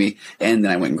clients say to me, and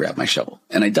then I went and grabbed my shovel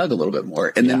and I dug a little bit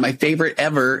more. And then my favorite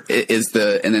ever is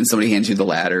and then somebody hands you the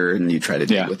ladder and you try to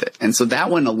dig with it. And so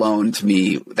that one alone to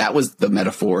me, that was the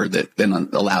metaphor that then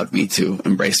allowed me to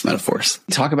embrace metaphors.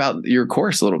 Talk about your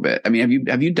course a little bit. I mean,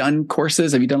 have you done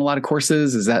courses? Have you done a lot of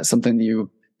courses? Is that something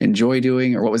you enjoy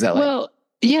doing, or what was that like? Well,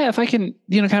 yeah, if I can,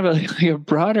 kind of a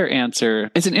broader answer,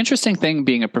 it's an interesting thing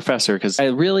being a professor because I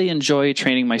really enjoy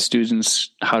training my students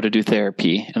how to do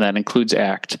therapy, and that includes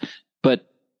ACT. But,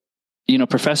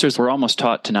 professors were almost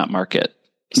taught to not market.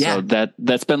 So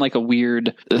that's been like a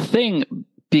weird thing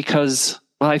because,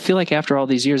 well, I feel like after all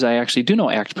these years, I actually do know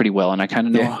ACT pretty well, and I kind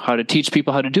of know how to teach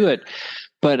people how to do it.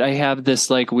 But I have this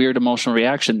like weird emotional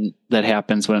reaction that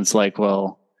happens when it's like,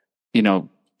 well,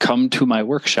 come to my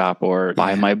workshop or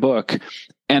buy my book.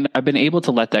 And I've been able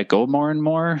to let that go more and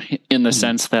more in the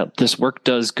sense that this work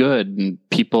does good, and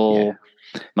people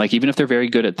like, even if they're very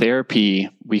good at therapy,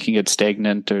 we can get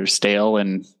stagnant or stale,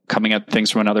 and coming at things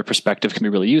from another perspective can be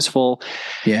really useful.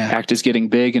 Yeah. ACT is getting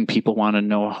big and people want to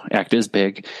know ACT is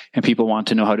big and people want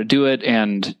to know how to do it.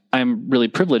 And I'm really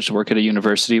privileged to work at a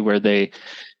university where they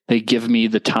give me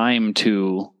the time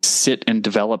to sit and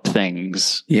develop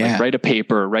things, like write a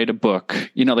paper, write a book.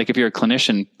 Like if you're a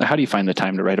clinician, how do you find the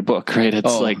time to write a book, right?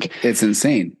 It's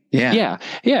insane. Yeah.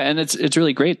 And it's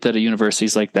really great that a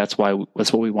university's like, that's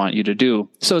what we want you to do.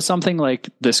 So something like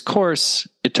this course,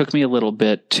 it took me a little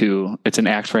bit it's an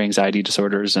ACT for anxiety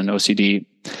disorders and OCD.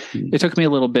 It took me a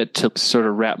little bit to sort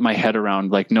of wrap my head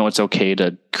around like, no, it's okay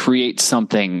to create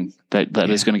something that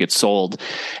is going to get sold.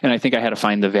 And I think I had to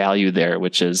find the value there,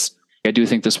 which is, I do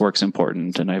think this work's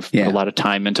important, and I've put a lot of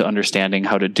time into understanding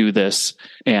how to do this.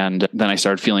 And then I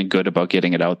started feeling good about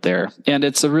getting it out there. And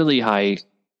it's a really high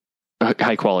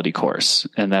quality course.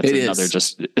 And that's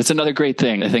it's another great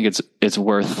thing. I think it's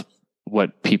worth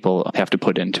what people have to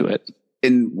put into it.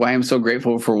 And why I'm so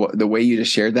grateful for the way you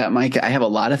just shared that, Mike. I have a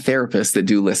lot of therapists that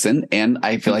do listen, and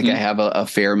I feel like I have a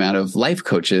fair amount of life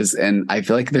coaches, and I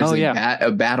feel like there's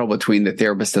a battle between the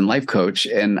therapist and life coach.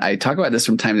 And I talk about this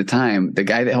from time to time. The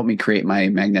guy that helped me create my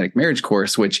magnetic marriage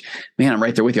course, which, man, I'm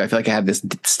right there with you. I feel like I have this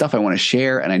stuff I want to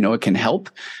share and I know it can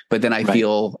help, but then I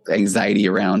feel anxiety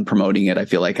around promoting it. I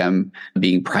feel like I'm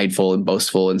being prideful and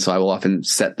boastful. And so I will often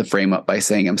set the frame up by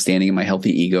saying I'm standing in my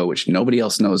healthy ego, which nobody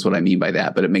else knows what I mean by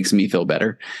that, but it makes me feel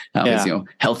better.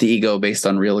 Healthy ego based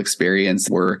on real experience,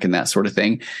 work, and that sort of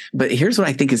thing. But here's what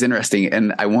I think is interesting,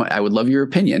 and I would love your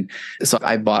opinion. So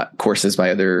I bought courses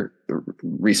by other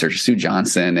researchers, Sue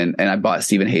Johnson, and I bought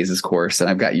Stephen Hayes' course, and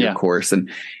I've got your course. And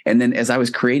then as I was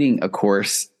creating a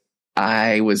course,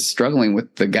 I was struggling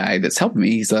with the guy that's helping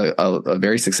me. He's a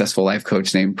very successful life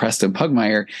coach named Preston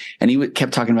Pugmire, and he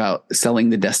kept talking about selling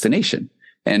the destination.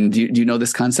 And do you know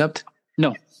this concept?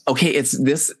 No. Okay, it's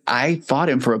this. I fought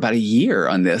him for about a year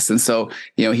on this. And so,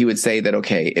 he would say that,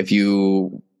 okay, if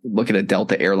you look at a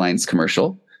Delta Airlines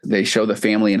commercial, they show the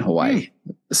family in Hawaii.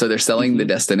 So they're selling the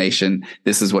destination.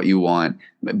 This is what you want,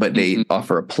 but they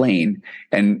offer a plane.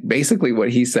 And basically what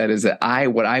he said is that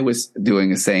what I was doing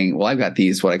is saying, well, I've got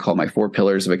these, what I call my 4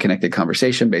 pillars of a connected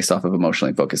conversation based off of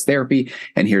emotionally focused therapy.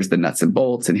 And here's the nuts and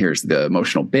bolts, and here's the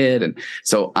emotional bid. And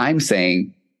so I'm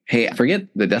saying, hey, forget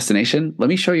the destination. Let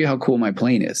me show you how cool my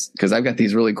plane is, because I've got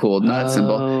these really cool nuts and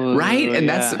bolts, right? And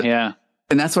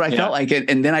that's what I felt like.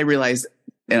 And then I realized,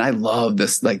 and I love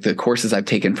this, like the courses I've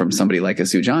taken from somebody like a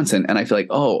Sue Johnson. And I feel like,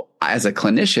 as a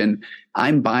clinician,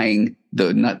 I'm buying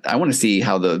the nut. I want to see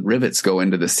how the rivets go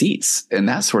into the seats and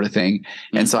that sort of thing.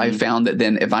 And so I found that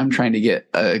then if I'm trying to get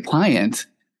a client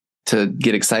to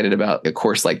get excited about a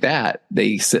course like that,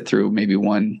 they sit through maybe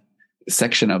one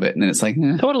section of it, and then it's like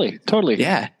totally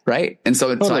yeah, right. And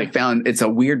so I found it's a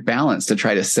weird balance to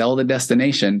try to sell the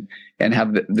destination and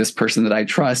have this person that I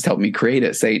trust help me create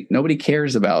it say nobody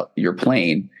cares about your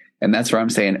plane. And that's where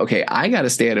I'm saying, okay, I got to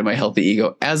stay out of my healthy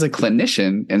ego as a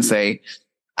clinician and say,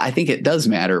 I think it does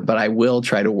matter, but I will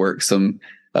try to work some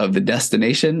of the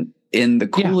destination in the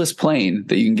coolest plane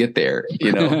that you can get there,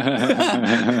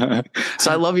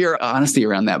 So I love your honesty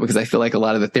around that, because I feel like a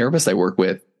lot of the therapists I work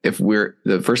with,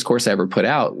 the first course I ever put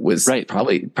out was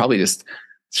probably just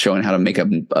showing how to make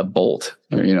a bolt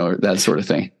or, that sort of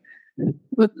thing.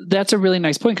 But that's a really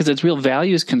nice point because it's real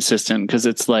values consistent. Because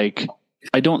it's like,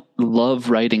 I don't love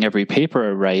writing every paper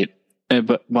I write,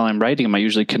 but while I'm writing them, I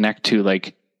usually connect to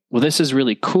like, well, this is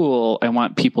really cool. I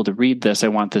want people to read this. I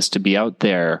want this to be out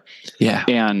there. Yeah.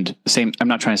 And same, I'm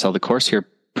not trying to sell the course here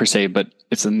per se, but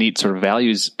it's a neat sort of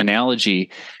values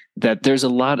analogy that there's a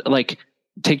lot like,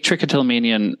 take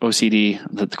trichotillomania and OCD.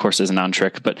 The course isn't on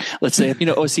trick, but let's say,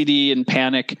 OCD and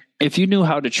panic. If you knew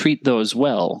how to treat those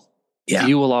well,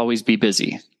 you will always be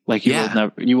busy. Like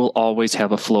you will always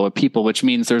have a flow of people, which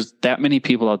means there's that many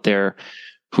people out there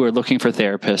who are looking for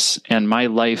therapists. And my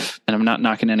life, and I'm not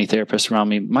knocking any therapists around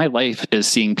me, my life is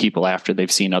seeing people after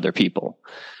they've seen other people.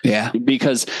 Yeah.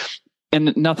 Because,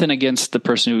 and nothing against the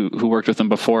person who worked with them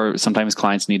before. Sometimes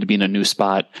clients need to be in a new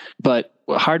spot, but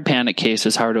hard panic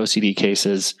cases, hard OCD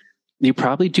cases, you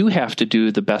probably do have to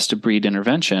do the best of breed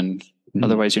intervention.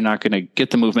 Otherwise you're not going to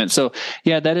get the movement. So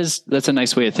yeah, that's a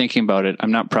nice way of thinking about it.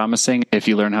 I'm not promising if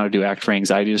you learn how to do ACT for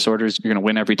anxiety disorders, you're going to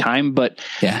win every time, but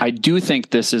I do think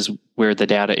this is where the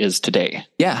data is today.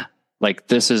 Yeah. Like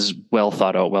this is well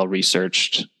thought out, well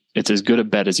researched. It's as good a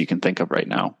bet as you can think of right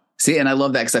now. See, and I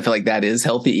love that because I feel like that is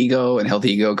healthy ego, and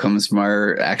healthy ego comes from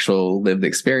our actual lived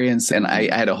experience. And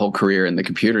I had a whole career in the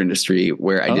computer industry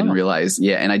where I didn't realize,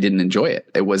 and I didn't enjoy it.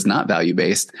 It was not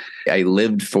value-based. I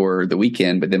lived for the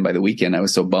weekend, but then by the weekend, I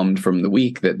was so bummed from the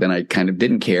week that then I kind of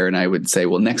didn't care. And I would say,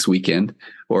 well, next weekend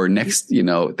or next,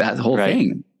 that whole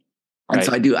thing. And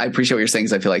so I appreciate what you're saying,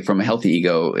 because I feel like from a healthy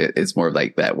ego, it's more of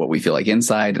like that, what we feel like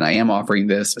inside. And I am offering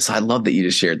this. So I love that you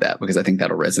just shared that, because I think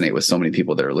that'll resonate with so many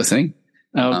people that are listening.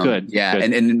 Oh, good. Yeah.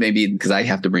 Good. And maybe because I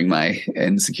have to bring my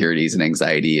insecurities and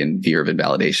anxiety and fear of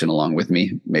invalidation along with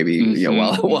me, maybe,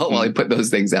 while I put those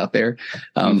things out there.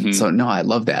 So no, I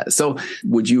love that. So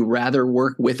would you rather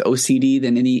work with OCD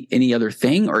than any other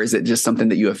thing? Or is it just something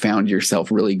that you have found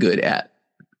yourself really good at?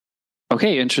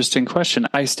 Okay. Interesting question.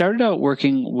 I started out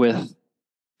working with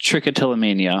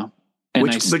trichotillomania.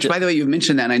 Which, by the way, you've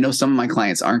mentioned that, and I know some of my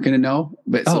clients aren't going to know,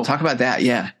 but so talk about that.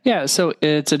 Yeah. Yeah. So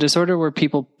it's a disorder where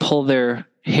people pull their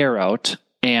hair out.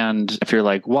 And if you're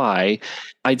like, why?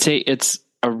 I'd say it's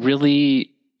a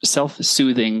really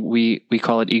self-soothing, we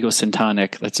call it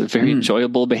egosyntonic. That's a very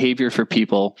enjoyable behavior for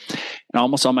people. And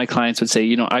almost all my clients would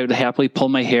say, I would happily pull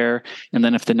my hair. And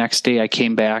then if the next day I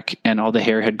came back and all the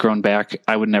hair had grown back,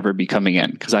 I would never be coming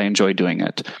in because I enjoy doing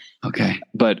it. Okay.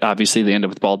 But obviously they end up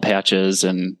with bald patches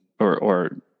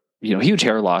or huge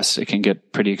hair loss. It can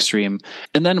get pretty extreme.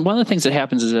 And then one of the things that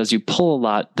happens is as you pull a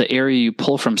lot, the area you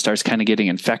pull from starts kind of getting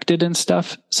infected and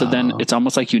stuff. So then it's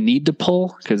almost like you need to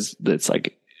pull because it's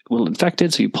like a little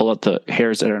infected. So you pull out the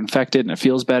hairs that are infected and it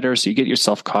feels better. So you get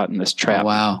yourself caught in this trap. Oh,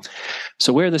 wow.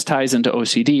 So where this ties into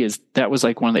OCD is that was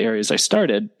like one of the areas I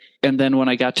started. And then when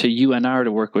I got to UNR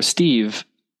to work with Steve,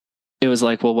 it was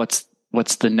like, well, what's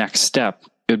the next step?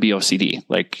 It would be OCD.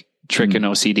 Like Trich and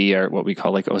OCD are what we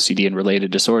call like OCD and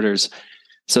related disorders.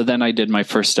 So then I did my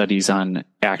first studies on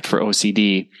ACT for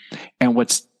OCD. And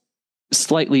what's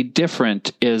slightly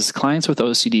different is clients with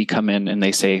OCD come in and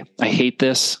they say, I hate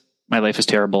this. My life is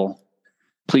terrible.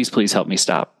 Please, please help me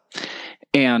stop.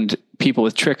 And people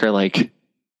with Trich are like,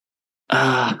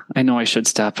 I know I should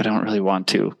stop, but I don't really want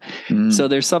to. So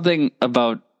there's something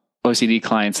about OCD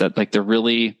clients that like they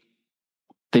really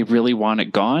want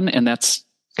it gone. And that's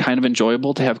kind of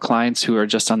enjoyable to have clients who are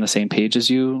just on the same page as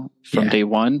you from day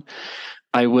one.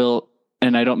 I will,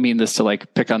 and I don't mean this to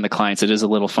like pick on the clients. It is a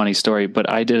little funny story, but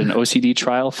I did an OCD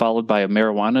trial followed by a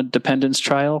marijuana dependence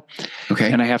trial.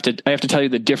 Okay. And I have to tell you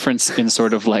the difference in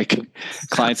sort of like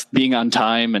clients being on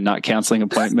time and not canceling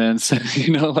appointments.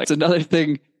 Like it's another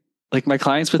thing, like my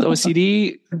clients with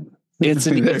OCD,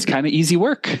 it's kind of easy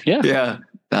work. Yeah. Yeah.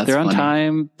 They're on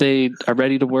time. They are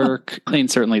ready to work. I mean,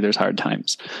 certainly there's hard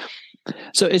times.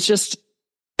 So it's just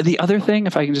the other thing,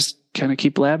 if I can just kind of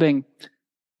keep blabbing,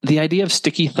 the idea of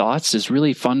sticky thoughts is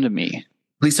really fun to me.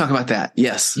 Please talk about that.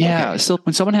 Yes. Yeah. Okay. So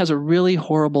when someone has a really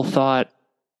horrible thought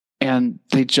and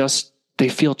they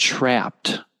feel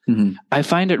trapped, I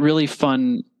find it really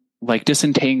fun, like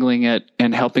disentangling it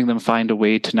and helping them find a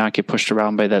way to not get pushed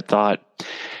around by that thought.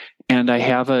 And I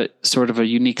have a sort of a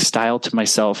unique style to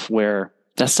myself where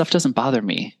that stuff doesn't bother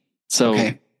me.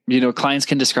 So clients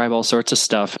can describe all sorts of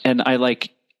stuff. And I'm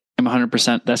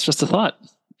 100%, that's just a thought,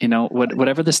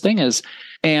 whatever this thing is.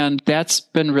 And that's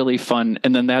been really fun.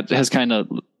 And then that has kind of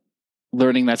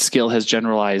learning that skill has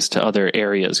generalized to other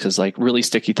areas because like really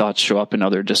sticky thoughts show up in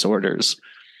other disorders.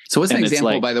 So what's an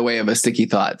example, by the way, of a sticky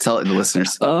thought? Tell it to the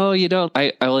listeners. Oh,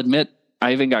 I'll admit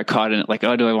I even got caught in it. Like,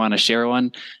 do I want to share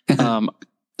one?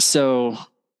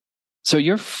 So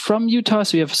you're from Utah,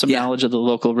 so you have some knowledge of the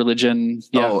local religion.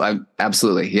 Yeah. Oh,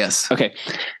 absolutely. Yes. Okay.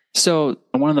 So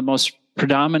one of the most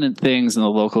predominant things in the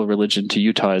local religion to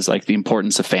Utah is like the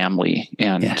importance of family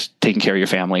and taking care of your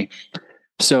family.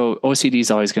 So OCD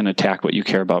is always going to attack what you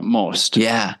care about most.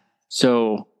 Yeah.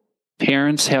 So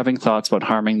parents having thoughts about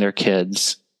harming their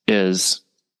kids is,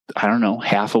 I don't know,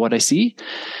 half of what I see.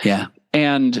 Yeah.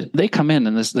 And they come in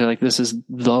and they're like, this is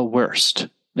the worst.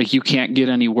 Like, you can't get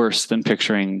any worse than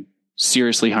picturing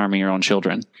seriously harming your own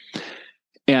children.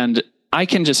 And I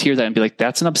can just hear that and be like,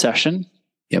 that's an obsession.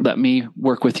 Yep. Let me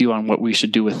work with you on what we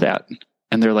should do with that.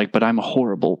 And they're like, but I'm a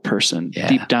horrible person. Yeah.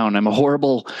 Deep down, I'm a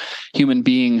horrible human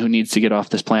being who needs to get off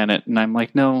this planet. And I'm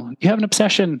like, no, you have an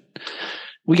obsession.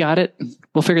 We got it.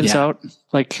 We'll figure this out.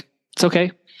 Like, it's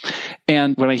okay.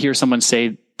 And when I hear someone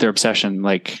say their obsession,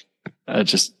 like,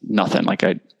 just nothing. Like,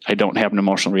 I don't have an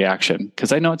emotional reaction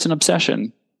because I know it's an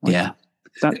obsession. Like, yeah.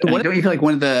 Don't you feel like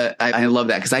one of the, I love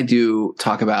that because I do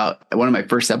talk about one of my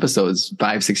first episodes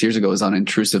 5-6 years ago was on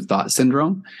intrusive thought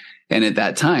syndrome. And at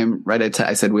that time, right,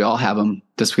 I said, we all have them.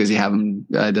 Just because you have them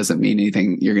doesn't mean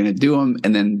anything. You're going to do them.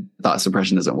 And then thought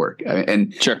suppression doesn't work.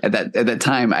 And sure. At that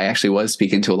time, I actually was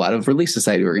speaking to a lot of Relief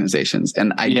Society organizations.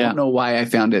 And I don't know why I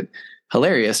found it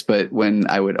hilarious, but when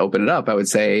I would open it up, I would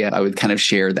say, I would kind of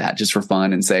share that just for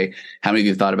fun and say, how many of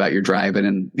you thought about your driving?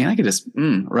 And man, I could just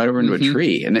right over into a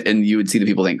tree. And you would see the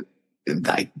people think,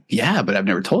 yeah, but I've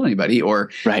never told anybody. Or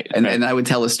and I would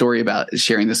tell a story about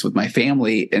sharing this with my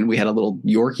family, and we had a little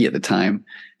Yorkie at the time,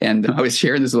 and I was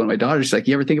sharing this with one of my daughters. She's like,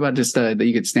 "You ever think about just that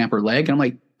you could snap her leg?" And I'm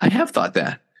like, "I have thought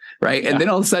that." Right. And then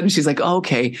all of a sudden she's like, oh,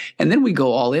 okay. And then we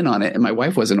go all in on it. And my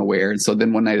wife wasn't aware. And so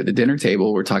then one night at the dinner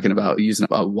table, we're talking about using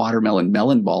a watermelon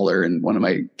melon baller. And one of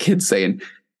my kids saying,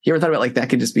 you ever thought about like that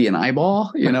could just be an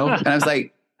eyeball, you know? And I was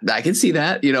like, I can see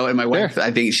that, you know, and my wife, I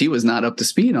think she was not up to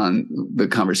speed on the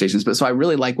conversations. But so I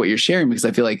really like what you're sharing because I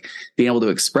feel like being able to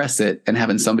express it and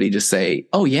having somebody just say,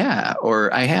 oh yeah,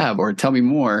 or I have, or tell me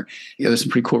more. You know, there's some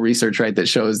pretty cool research, right, that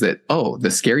shows that, oh, the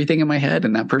scary thing in my head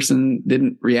and that person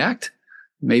didn't react.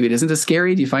 Maybe it isn't as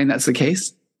scary. Do you find that's the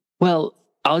case? Well,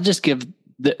 I'll just give,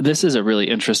 this is a really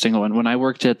interesting one. When I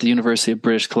worked at the University of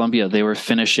British Columbia, they were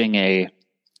finishing a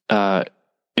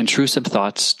intrusive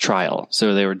thoughts trial.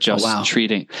 So they were just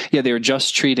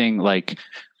treating like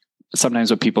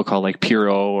sometimes what people call like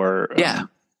Puro or,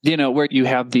 you know, where you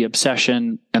have the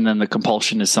obsession and then the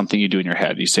compulsion is something you do in your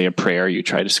head. You say a prayer, you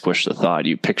try to squish the thought,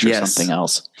 you picture something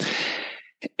else.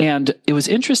 And it was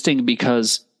interesting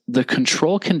because the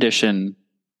control condition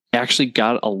actually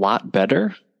got a lot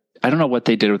better. I don't know what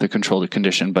they did with the control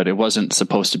condition, but it wasn't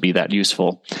supposed to be that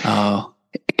useful. Oh.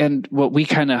 And what we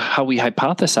how we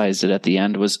hypothesized it at the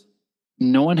end was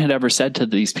no one had ever said to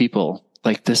these people,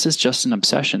 like, this is just an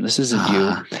obsession. This isn't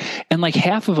you. And like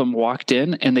half of them walked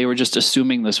in and they were just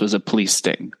assuming this was a police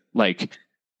sting. Like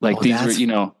these were, you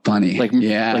know, funny.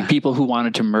 Like people who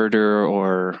wanted to murder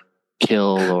or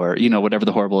kill or, you know, whatever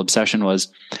the horrible obsession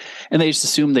was. And they just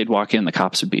assumed they'd walk in, the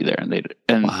cops would be there. And they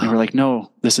were like,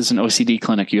 no, this is an OCD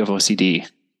clinic. You have OCD.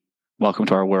 Welcome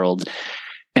to our world.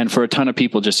 And for a ton of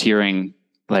people just hearing,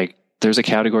 like, there's a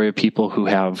category of people who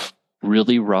have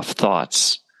really rough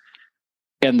thoughts.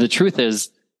 And the truth is,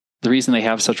 the reason they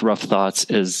have such rough thoughts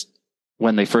is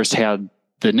when they first had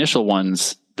the initial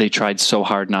ones, they tried so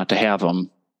hard not to have them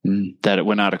that it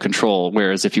went out of control.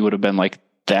 Whereas if you would have been like,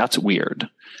 that's weird,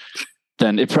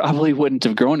 then it probably wouldn't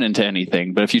have grown into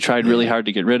anything. But if you tried really hard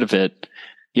to get rid of it,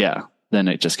 then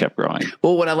it just kept growing.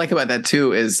 Well, what I like about that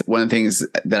too is one of the things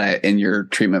that in your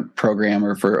treatment program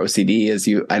or for OCD is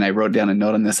and I wrote down a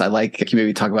note on this. I like, you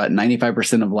maybe talk about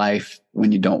 95% of life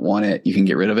when you don't want it, you can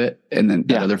get rid of it. And then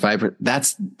the other 5%,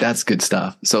 that's good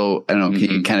stuff. So I don't know, can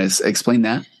you kind of explain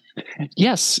that?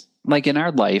 Yes. Like in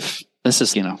our life, this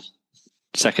is, you know,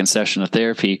 second session of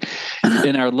therapy.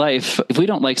 In our life, if we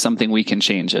don't like something, we can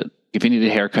change it. If you need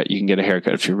a haircut, you can get a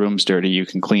haircut. If your room's dirty, you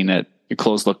can clean it. Your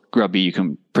clothes look grubby, you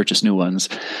can purchase new ones.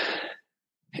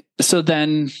 So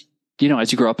then, you know,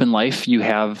 as you grow up in life, you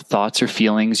have thoughts or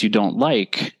feelings you don't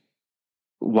like.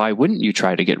 Why wouldn't you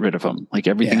try to get rid of them? Like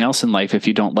everything else in life, if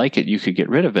you don't like it, you could get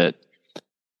rid of it.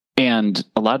 And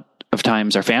a lot of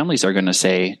times our families are going to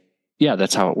say, yeah,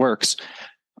 that's how it works.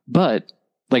 But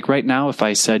like right now, if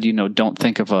I said, you know, don't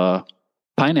think of a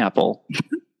pineapple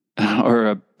or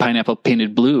a pineapple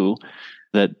painted blue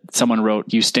that someone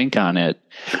wrote, you stink on it.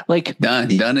 Like done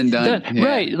and done. Yeah.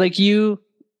 Right. Like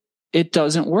it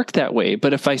doesn't work that way.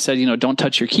 But if I said, you know, don't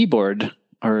touch your keyboard,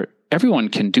 or everyone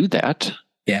can do that.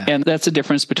 Yeah. And that's the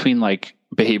difference between like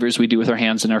behaviors we do with our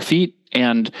hands and our feet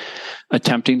and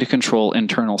attempting to control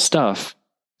internal stuff.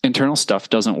 Internal stuff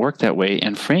doesn't work that way.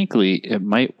 And frankly, it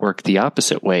might work the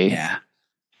opposite way. Yeah.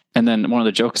 And then one of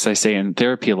the jokes I say in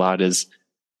therapy a lot is,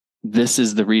 this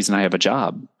is the reason I have a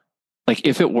job. like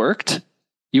if it worked,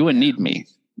 you wouldn't need me.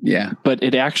 Yeah. But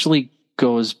it actually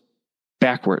goes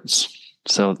backwards.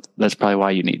 So that's probably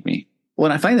why you need me. Well,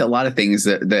 and I find that a lot of things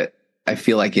that I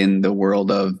feel like in the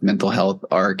world of mental health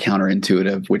are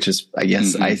counterintuitive, which is, I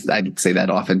guess, I'd say that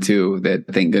often too, that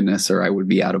thank goodness, or I would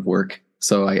be out of work.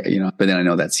 So but then I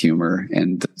know that's humor,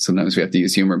 and sometimes we have to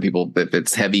use humor. People, if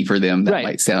it's heavy for them, that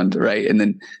might sound right.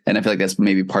 And I feel like that's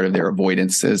maybe part of their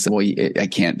avoidance is, well, I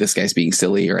can't, this guy's being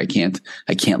silly, or I can't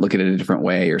look at it a different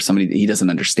way, or he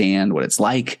doesn't understand what it's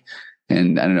like.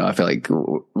 And I don't know, I feel like,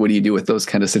 what do you do with those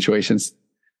kind of situations?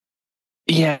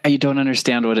 Yeah, you don't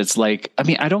understand what it's like. I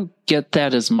mean, I don't get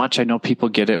that as much. I know people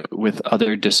get it with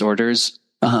other disorders.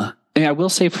 And I will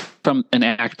say from an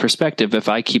ACT perspective, if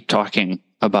I keep talking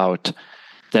about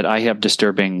that I have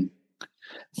disturbing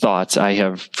thoughts, I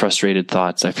have frustrated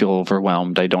thoughts, I feel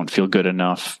overwhelmed, I don't feel good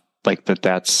enough, like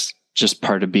that's just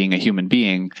part of being a human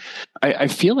being. I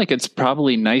feel like it's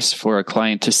probably nice for a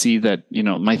client to see that,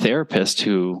 my therapist,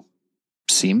 who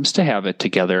seems to have it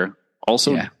together,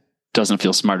 also doesn't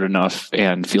feel smart enough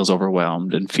and feels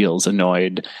overwhelmed and feels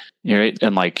annoyed. Right.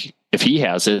 And like, if he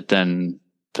has it, then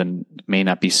it may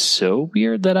not be so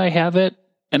weird that I have it.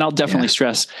 And I'll definitely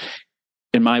stress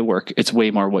in my work, it's way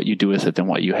more what you do with it than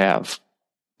what you have.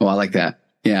 Well, I like that.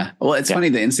 Yeah. Well, it's funny,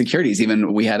 the insecurities,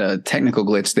 even we had a technical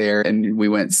glitch there and we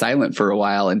went silent for a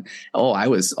while, and I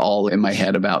was all in my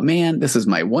head about, man, this is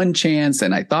my one chance.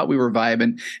 And I thought we were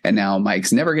vibing, and now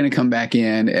Mike's never going to come back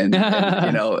in and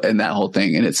and that whole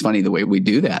thing. And it's funny the way we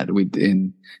do that.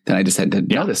 Then I just had to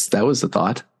notice that was the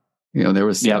thought,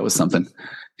 that was something.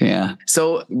 Yeah.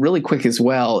 So really quick as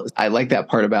well, I like that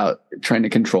part about trying to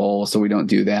control so we don't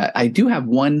do that. I do have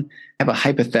a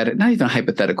hypothetical, not even a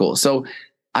hypothetical. So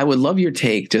I would love your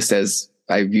take, just as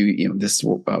I view, this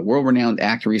world-renowned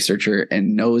ACT researcher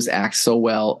and knows ACT so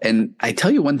well. And I tell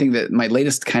you one thing that my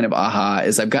latest kind of aha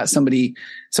is, I've got somebody.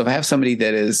 So if I have somebody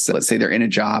that is, let's say they're in a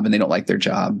job and they don't like their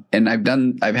job, and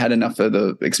I've had enough of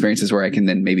the experiences where I can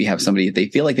then maybe have somebody, if they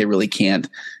feel like they really can't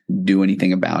do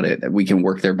anything about it, we can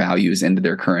work their values into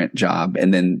their current job.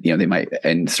 And then, they might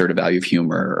insert a value of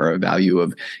humor or a value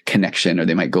of connection, or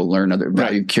they might go learn other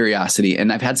value of curiosity.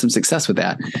 And I've had some success with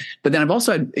that. But then I've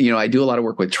also had, I do a lot of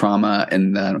work with trauma.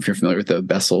 And I don't know if you're familiar with the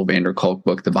Bessel van der Kolk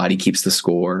book, The Body Keeps the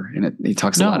Score. And he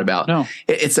talks a lot about,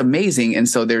 it's amazing. And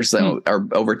so there's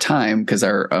over time, because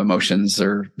our emotions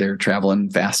they're traveling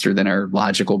faster than our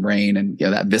logical brain. And,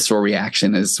 that visceral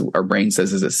reaction is, our brain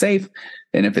says, is it safe?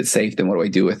 And if it's safe, then what do I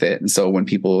do with it? And so when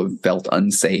people have felt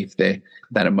unsafe, that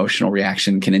emotional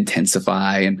reaction can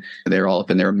intensify, and they're all up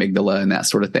in their amygdala and that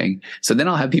sort of thing. So then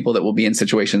I'll have people that will be in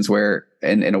situations where,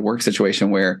 in a work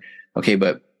situation where, okay,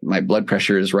 but my blood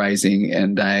pressure is rising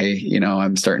and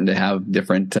I'm starting to have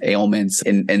different ailments.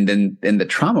 And then in the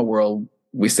trauma world,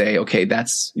 we say, okay,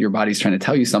 that's your body's trying to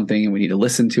tell you something and we need to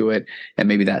listen to it. And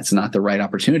maybe that's not the right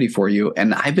opportunity for you.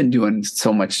 And I've been doing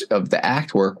so much of the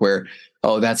ACT work where,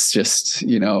 that's just,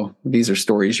 these are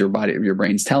stories your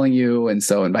brain's telling you. And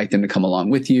so invite them to come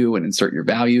along with you and insert your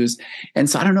values. And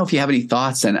so I don't know if you have any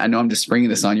thoughts, and I know I'm just springing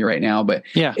this on you right now, but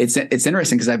it's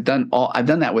interesting because I've done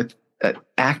that with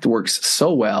ACT works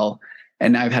so well.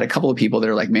 And I've had a couple of people that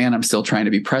are like, man, I'm still trying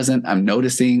to be present. I'm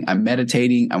noticing, I'm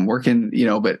meditating, I'm working,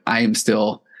 but I am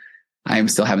still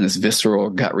having this visceral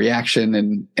gut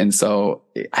reaction. And so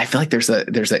I feel like there's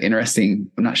an interesting,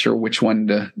 I'm not sure which one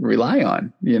to rely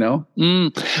on,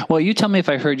 Well, you tell me if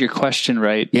I heard your question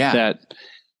right. Yeah.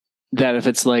 That if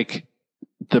it's like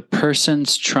the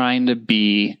person's trying to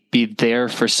be there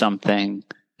for something,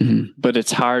 but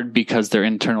it's hard because their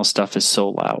internal stuff is so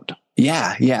loud.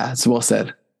 Yeah. Yeah. It's well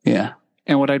said. Yeah.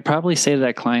 And what I'd probably say to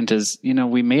that client is,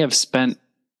 we may have spent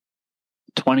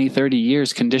 20, 30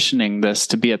 years conditioning this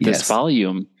to be at this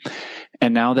volume.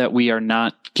 And now that we are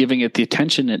not giving it the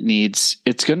attention it needs,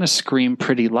 it's going to scream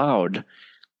pretty loud.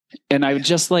 And I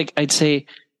would I'd say,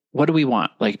 what do we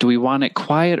want? Like, do we want it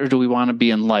quiet or do we want to be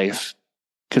in life?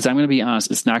 Because I'm going to be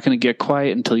honest, it's not going to get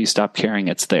quiet until you stop caring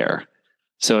it's there.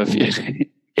 So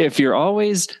if you're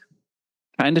always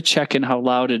kind of checking how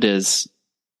loud it is,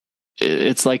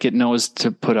 it's like it knows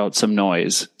to put out some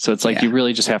noise. So it's like you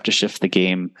really just have to shift the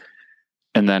game,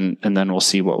 and then we'll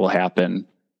see what will happen.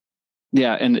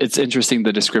 Yeah, and it's interesting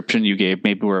the description you gave.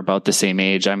 Maybe we're about the same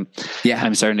age. I'm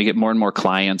starting to get more and more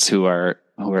clients who are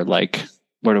like,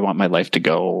 where do I want my life to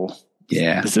go?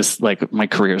 Yeah, is this like my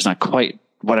career is not quite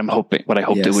what I hoped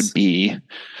it would be?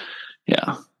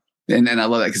 Yeah. And I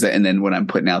love that because, and then when I'm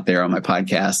putting out there on my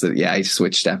podcast that, I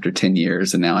switched after 10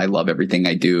 years and now I love everything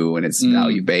I do and it's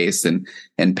value based and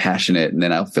passionate. And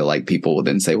then I'll feel like people will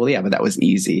then say, well, yeah, but that was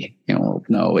easy.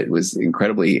 No, it was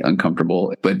incredibly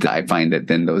uncomfortable. But I find that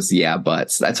then those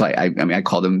buts, that's why I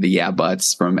call them the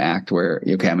buts from ACT where,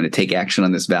 okay, I'm going to take action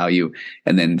on this value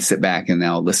and then sit back and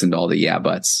now listen to all the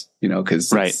buts,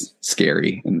 cause it's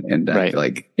scary. And I feel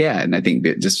like, and I think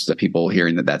that just people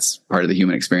hearing that that's part of the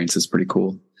human experience is pretty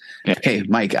cool. Yeah. Okay,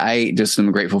 Mike, I just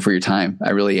am grateful for your time. I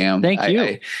really am. Thank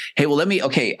you. Hey, well,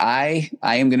 I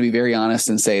am going to be very honest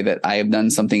and say that I have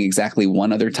done something exactly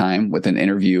one other time with an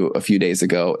interview a few days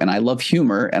ago. And I love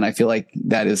humor. And I feel like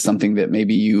that is something that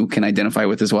maybe you can identify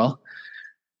with as well.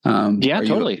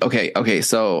 Totally. Okay.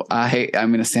 So I'm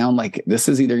going to sound like this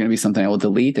is either going to be something I will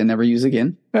delete and never use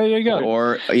again. There you go.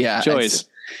 Or choice.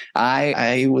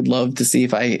 I would love to see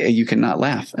if you can not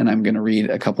laugh. And I'm going to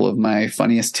read a couple of my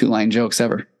funniest 2-line jokes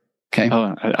ever. Okay.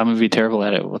 Oh, I'm going to be terrible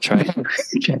at it. We'll try.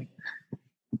 Okay.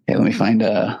 Let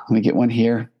me get one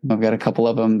here. I've got a couple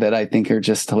of them that I think are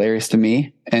just hilarious to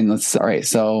me. And all right.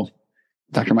 So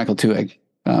Dr. Michael Twohig,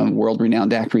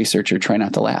 world-renowned ACT researcher, try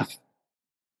not to laugh.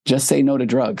 Just say no to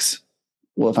drugs.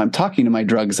 Well, if I'm talking to my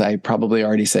drugs, I probably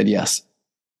already said yes.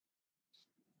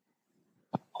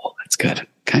 Oh, that's good.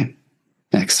 Okay.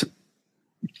 Next.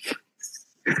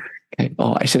 Okay.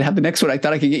 Oh, I should have the next one. I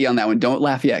thought I could get you on that one. Don't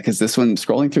laugh yet, because this one,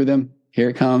 scrolling through them, here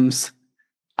it comes.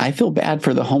 I feel bad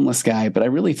for the homeless guy, but I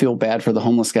really feel bad for the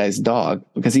homeless guy's dog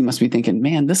because he must be thinking,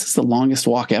 man, this is the longest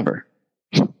walk ever.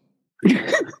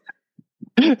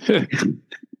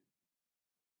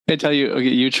 I tell you, okay,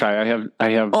 you try.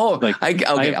 I'll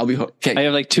be okay. I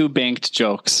have like 2 banked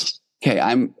jokes. Okay,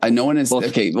 no one is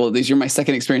okay. Well, you're my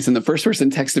second experience, and the first person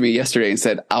texted me yesterday and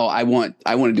said, "Oh, I want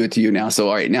to do it to you now." So,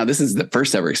 all right, now this is the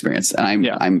first ever experience, and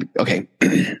I'm okay.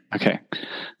 Okay,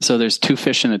 so there's 2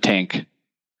 fish in a tank.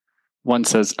 One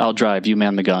says, "I'll drive. You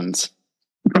man the guns."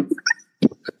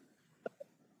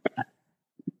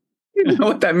 You know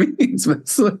what that means?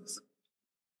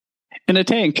 In a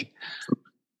tank.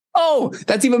 Oh,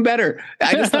 that's even better.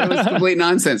 I just thought it was complete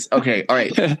nonsense. Okay, all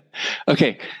right.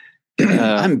 Okay.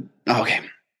 Okay.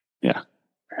 Yeah.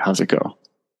 How's it go?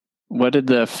 What did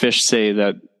the fish say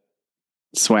that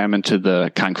swam into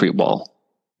the concrete wall?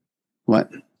 What?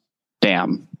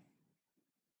 Damn.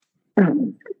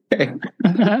 Okay.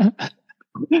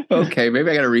 Okay, maybe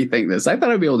I got to rethink this. I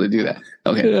thought I'd be able to do that.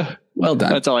 Okay. Well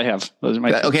done. That's all I have. Those are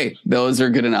my okay, those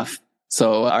are good enough.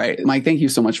 So, all right, Mike, thank you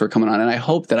so much for coming on. And I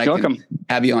hope that I can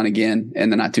have you on again in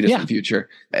the not too distant future.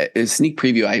 A sneak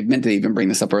preview, I meant to even bring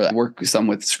this up earlier. I work some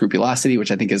with scrupulosity,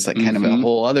 which I think is like kind of a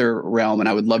whole other realm. And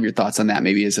I would love your thoughts on that.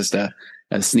 Maybe it's just a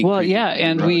sneak preview. Yeah.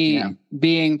 And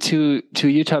being two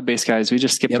Utah-based guys, we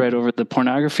just skipped right over the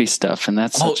pornography stuff. And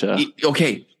that's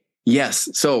okay. Yes.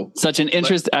 So such an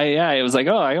interest. I was like,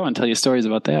 I want to tell you stories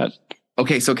about that.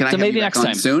 Okay, so can I have maybe you back next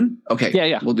time soon? Okay,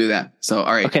 yeah, we'll do that. So,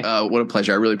 all right, okay. What a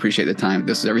pleasure. I really appreciate the time.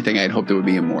 This is everything I had hoped it would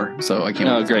be and more. So I can't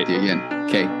wait to talk to you again.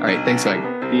 Okay, all right, thanks, Mike.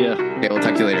 Yeah. Okay, we'll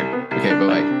talk to you later. Okay,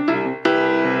 bye-bye.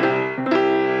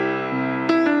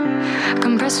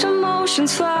 Compressed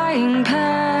emotions flying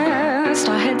past,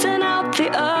 our heads and out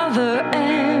the other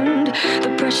end.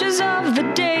 The pressures of the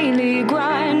daily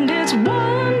grind, it's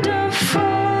wonderful.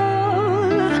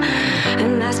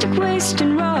 Elastic waste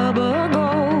and rubber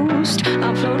ghost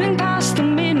are floating past the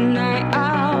midnight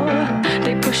hour.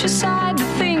 They push aside the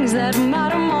things that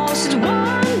matter most. It's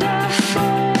wonderful.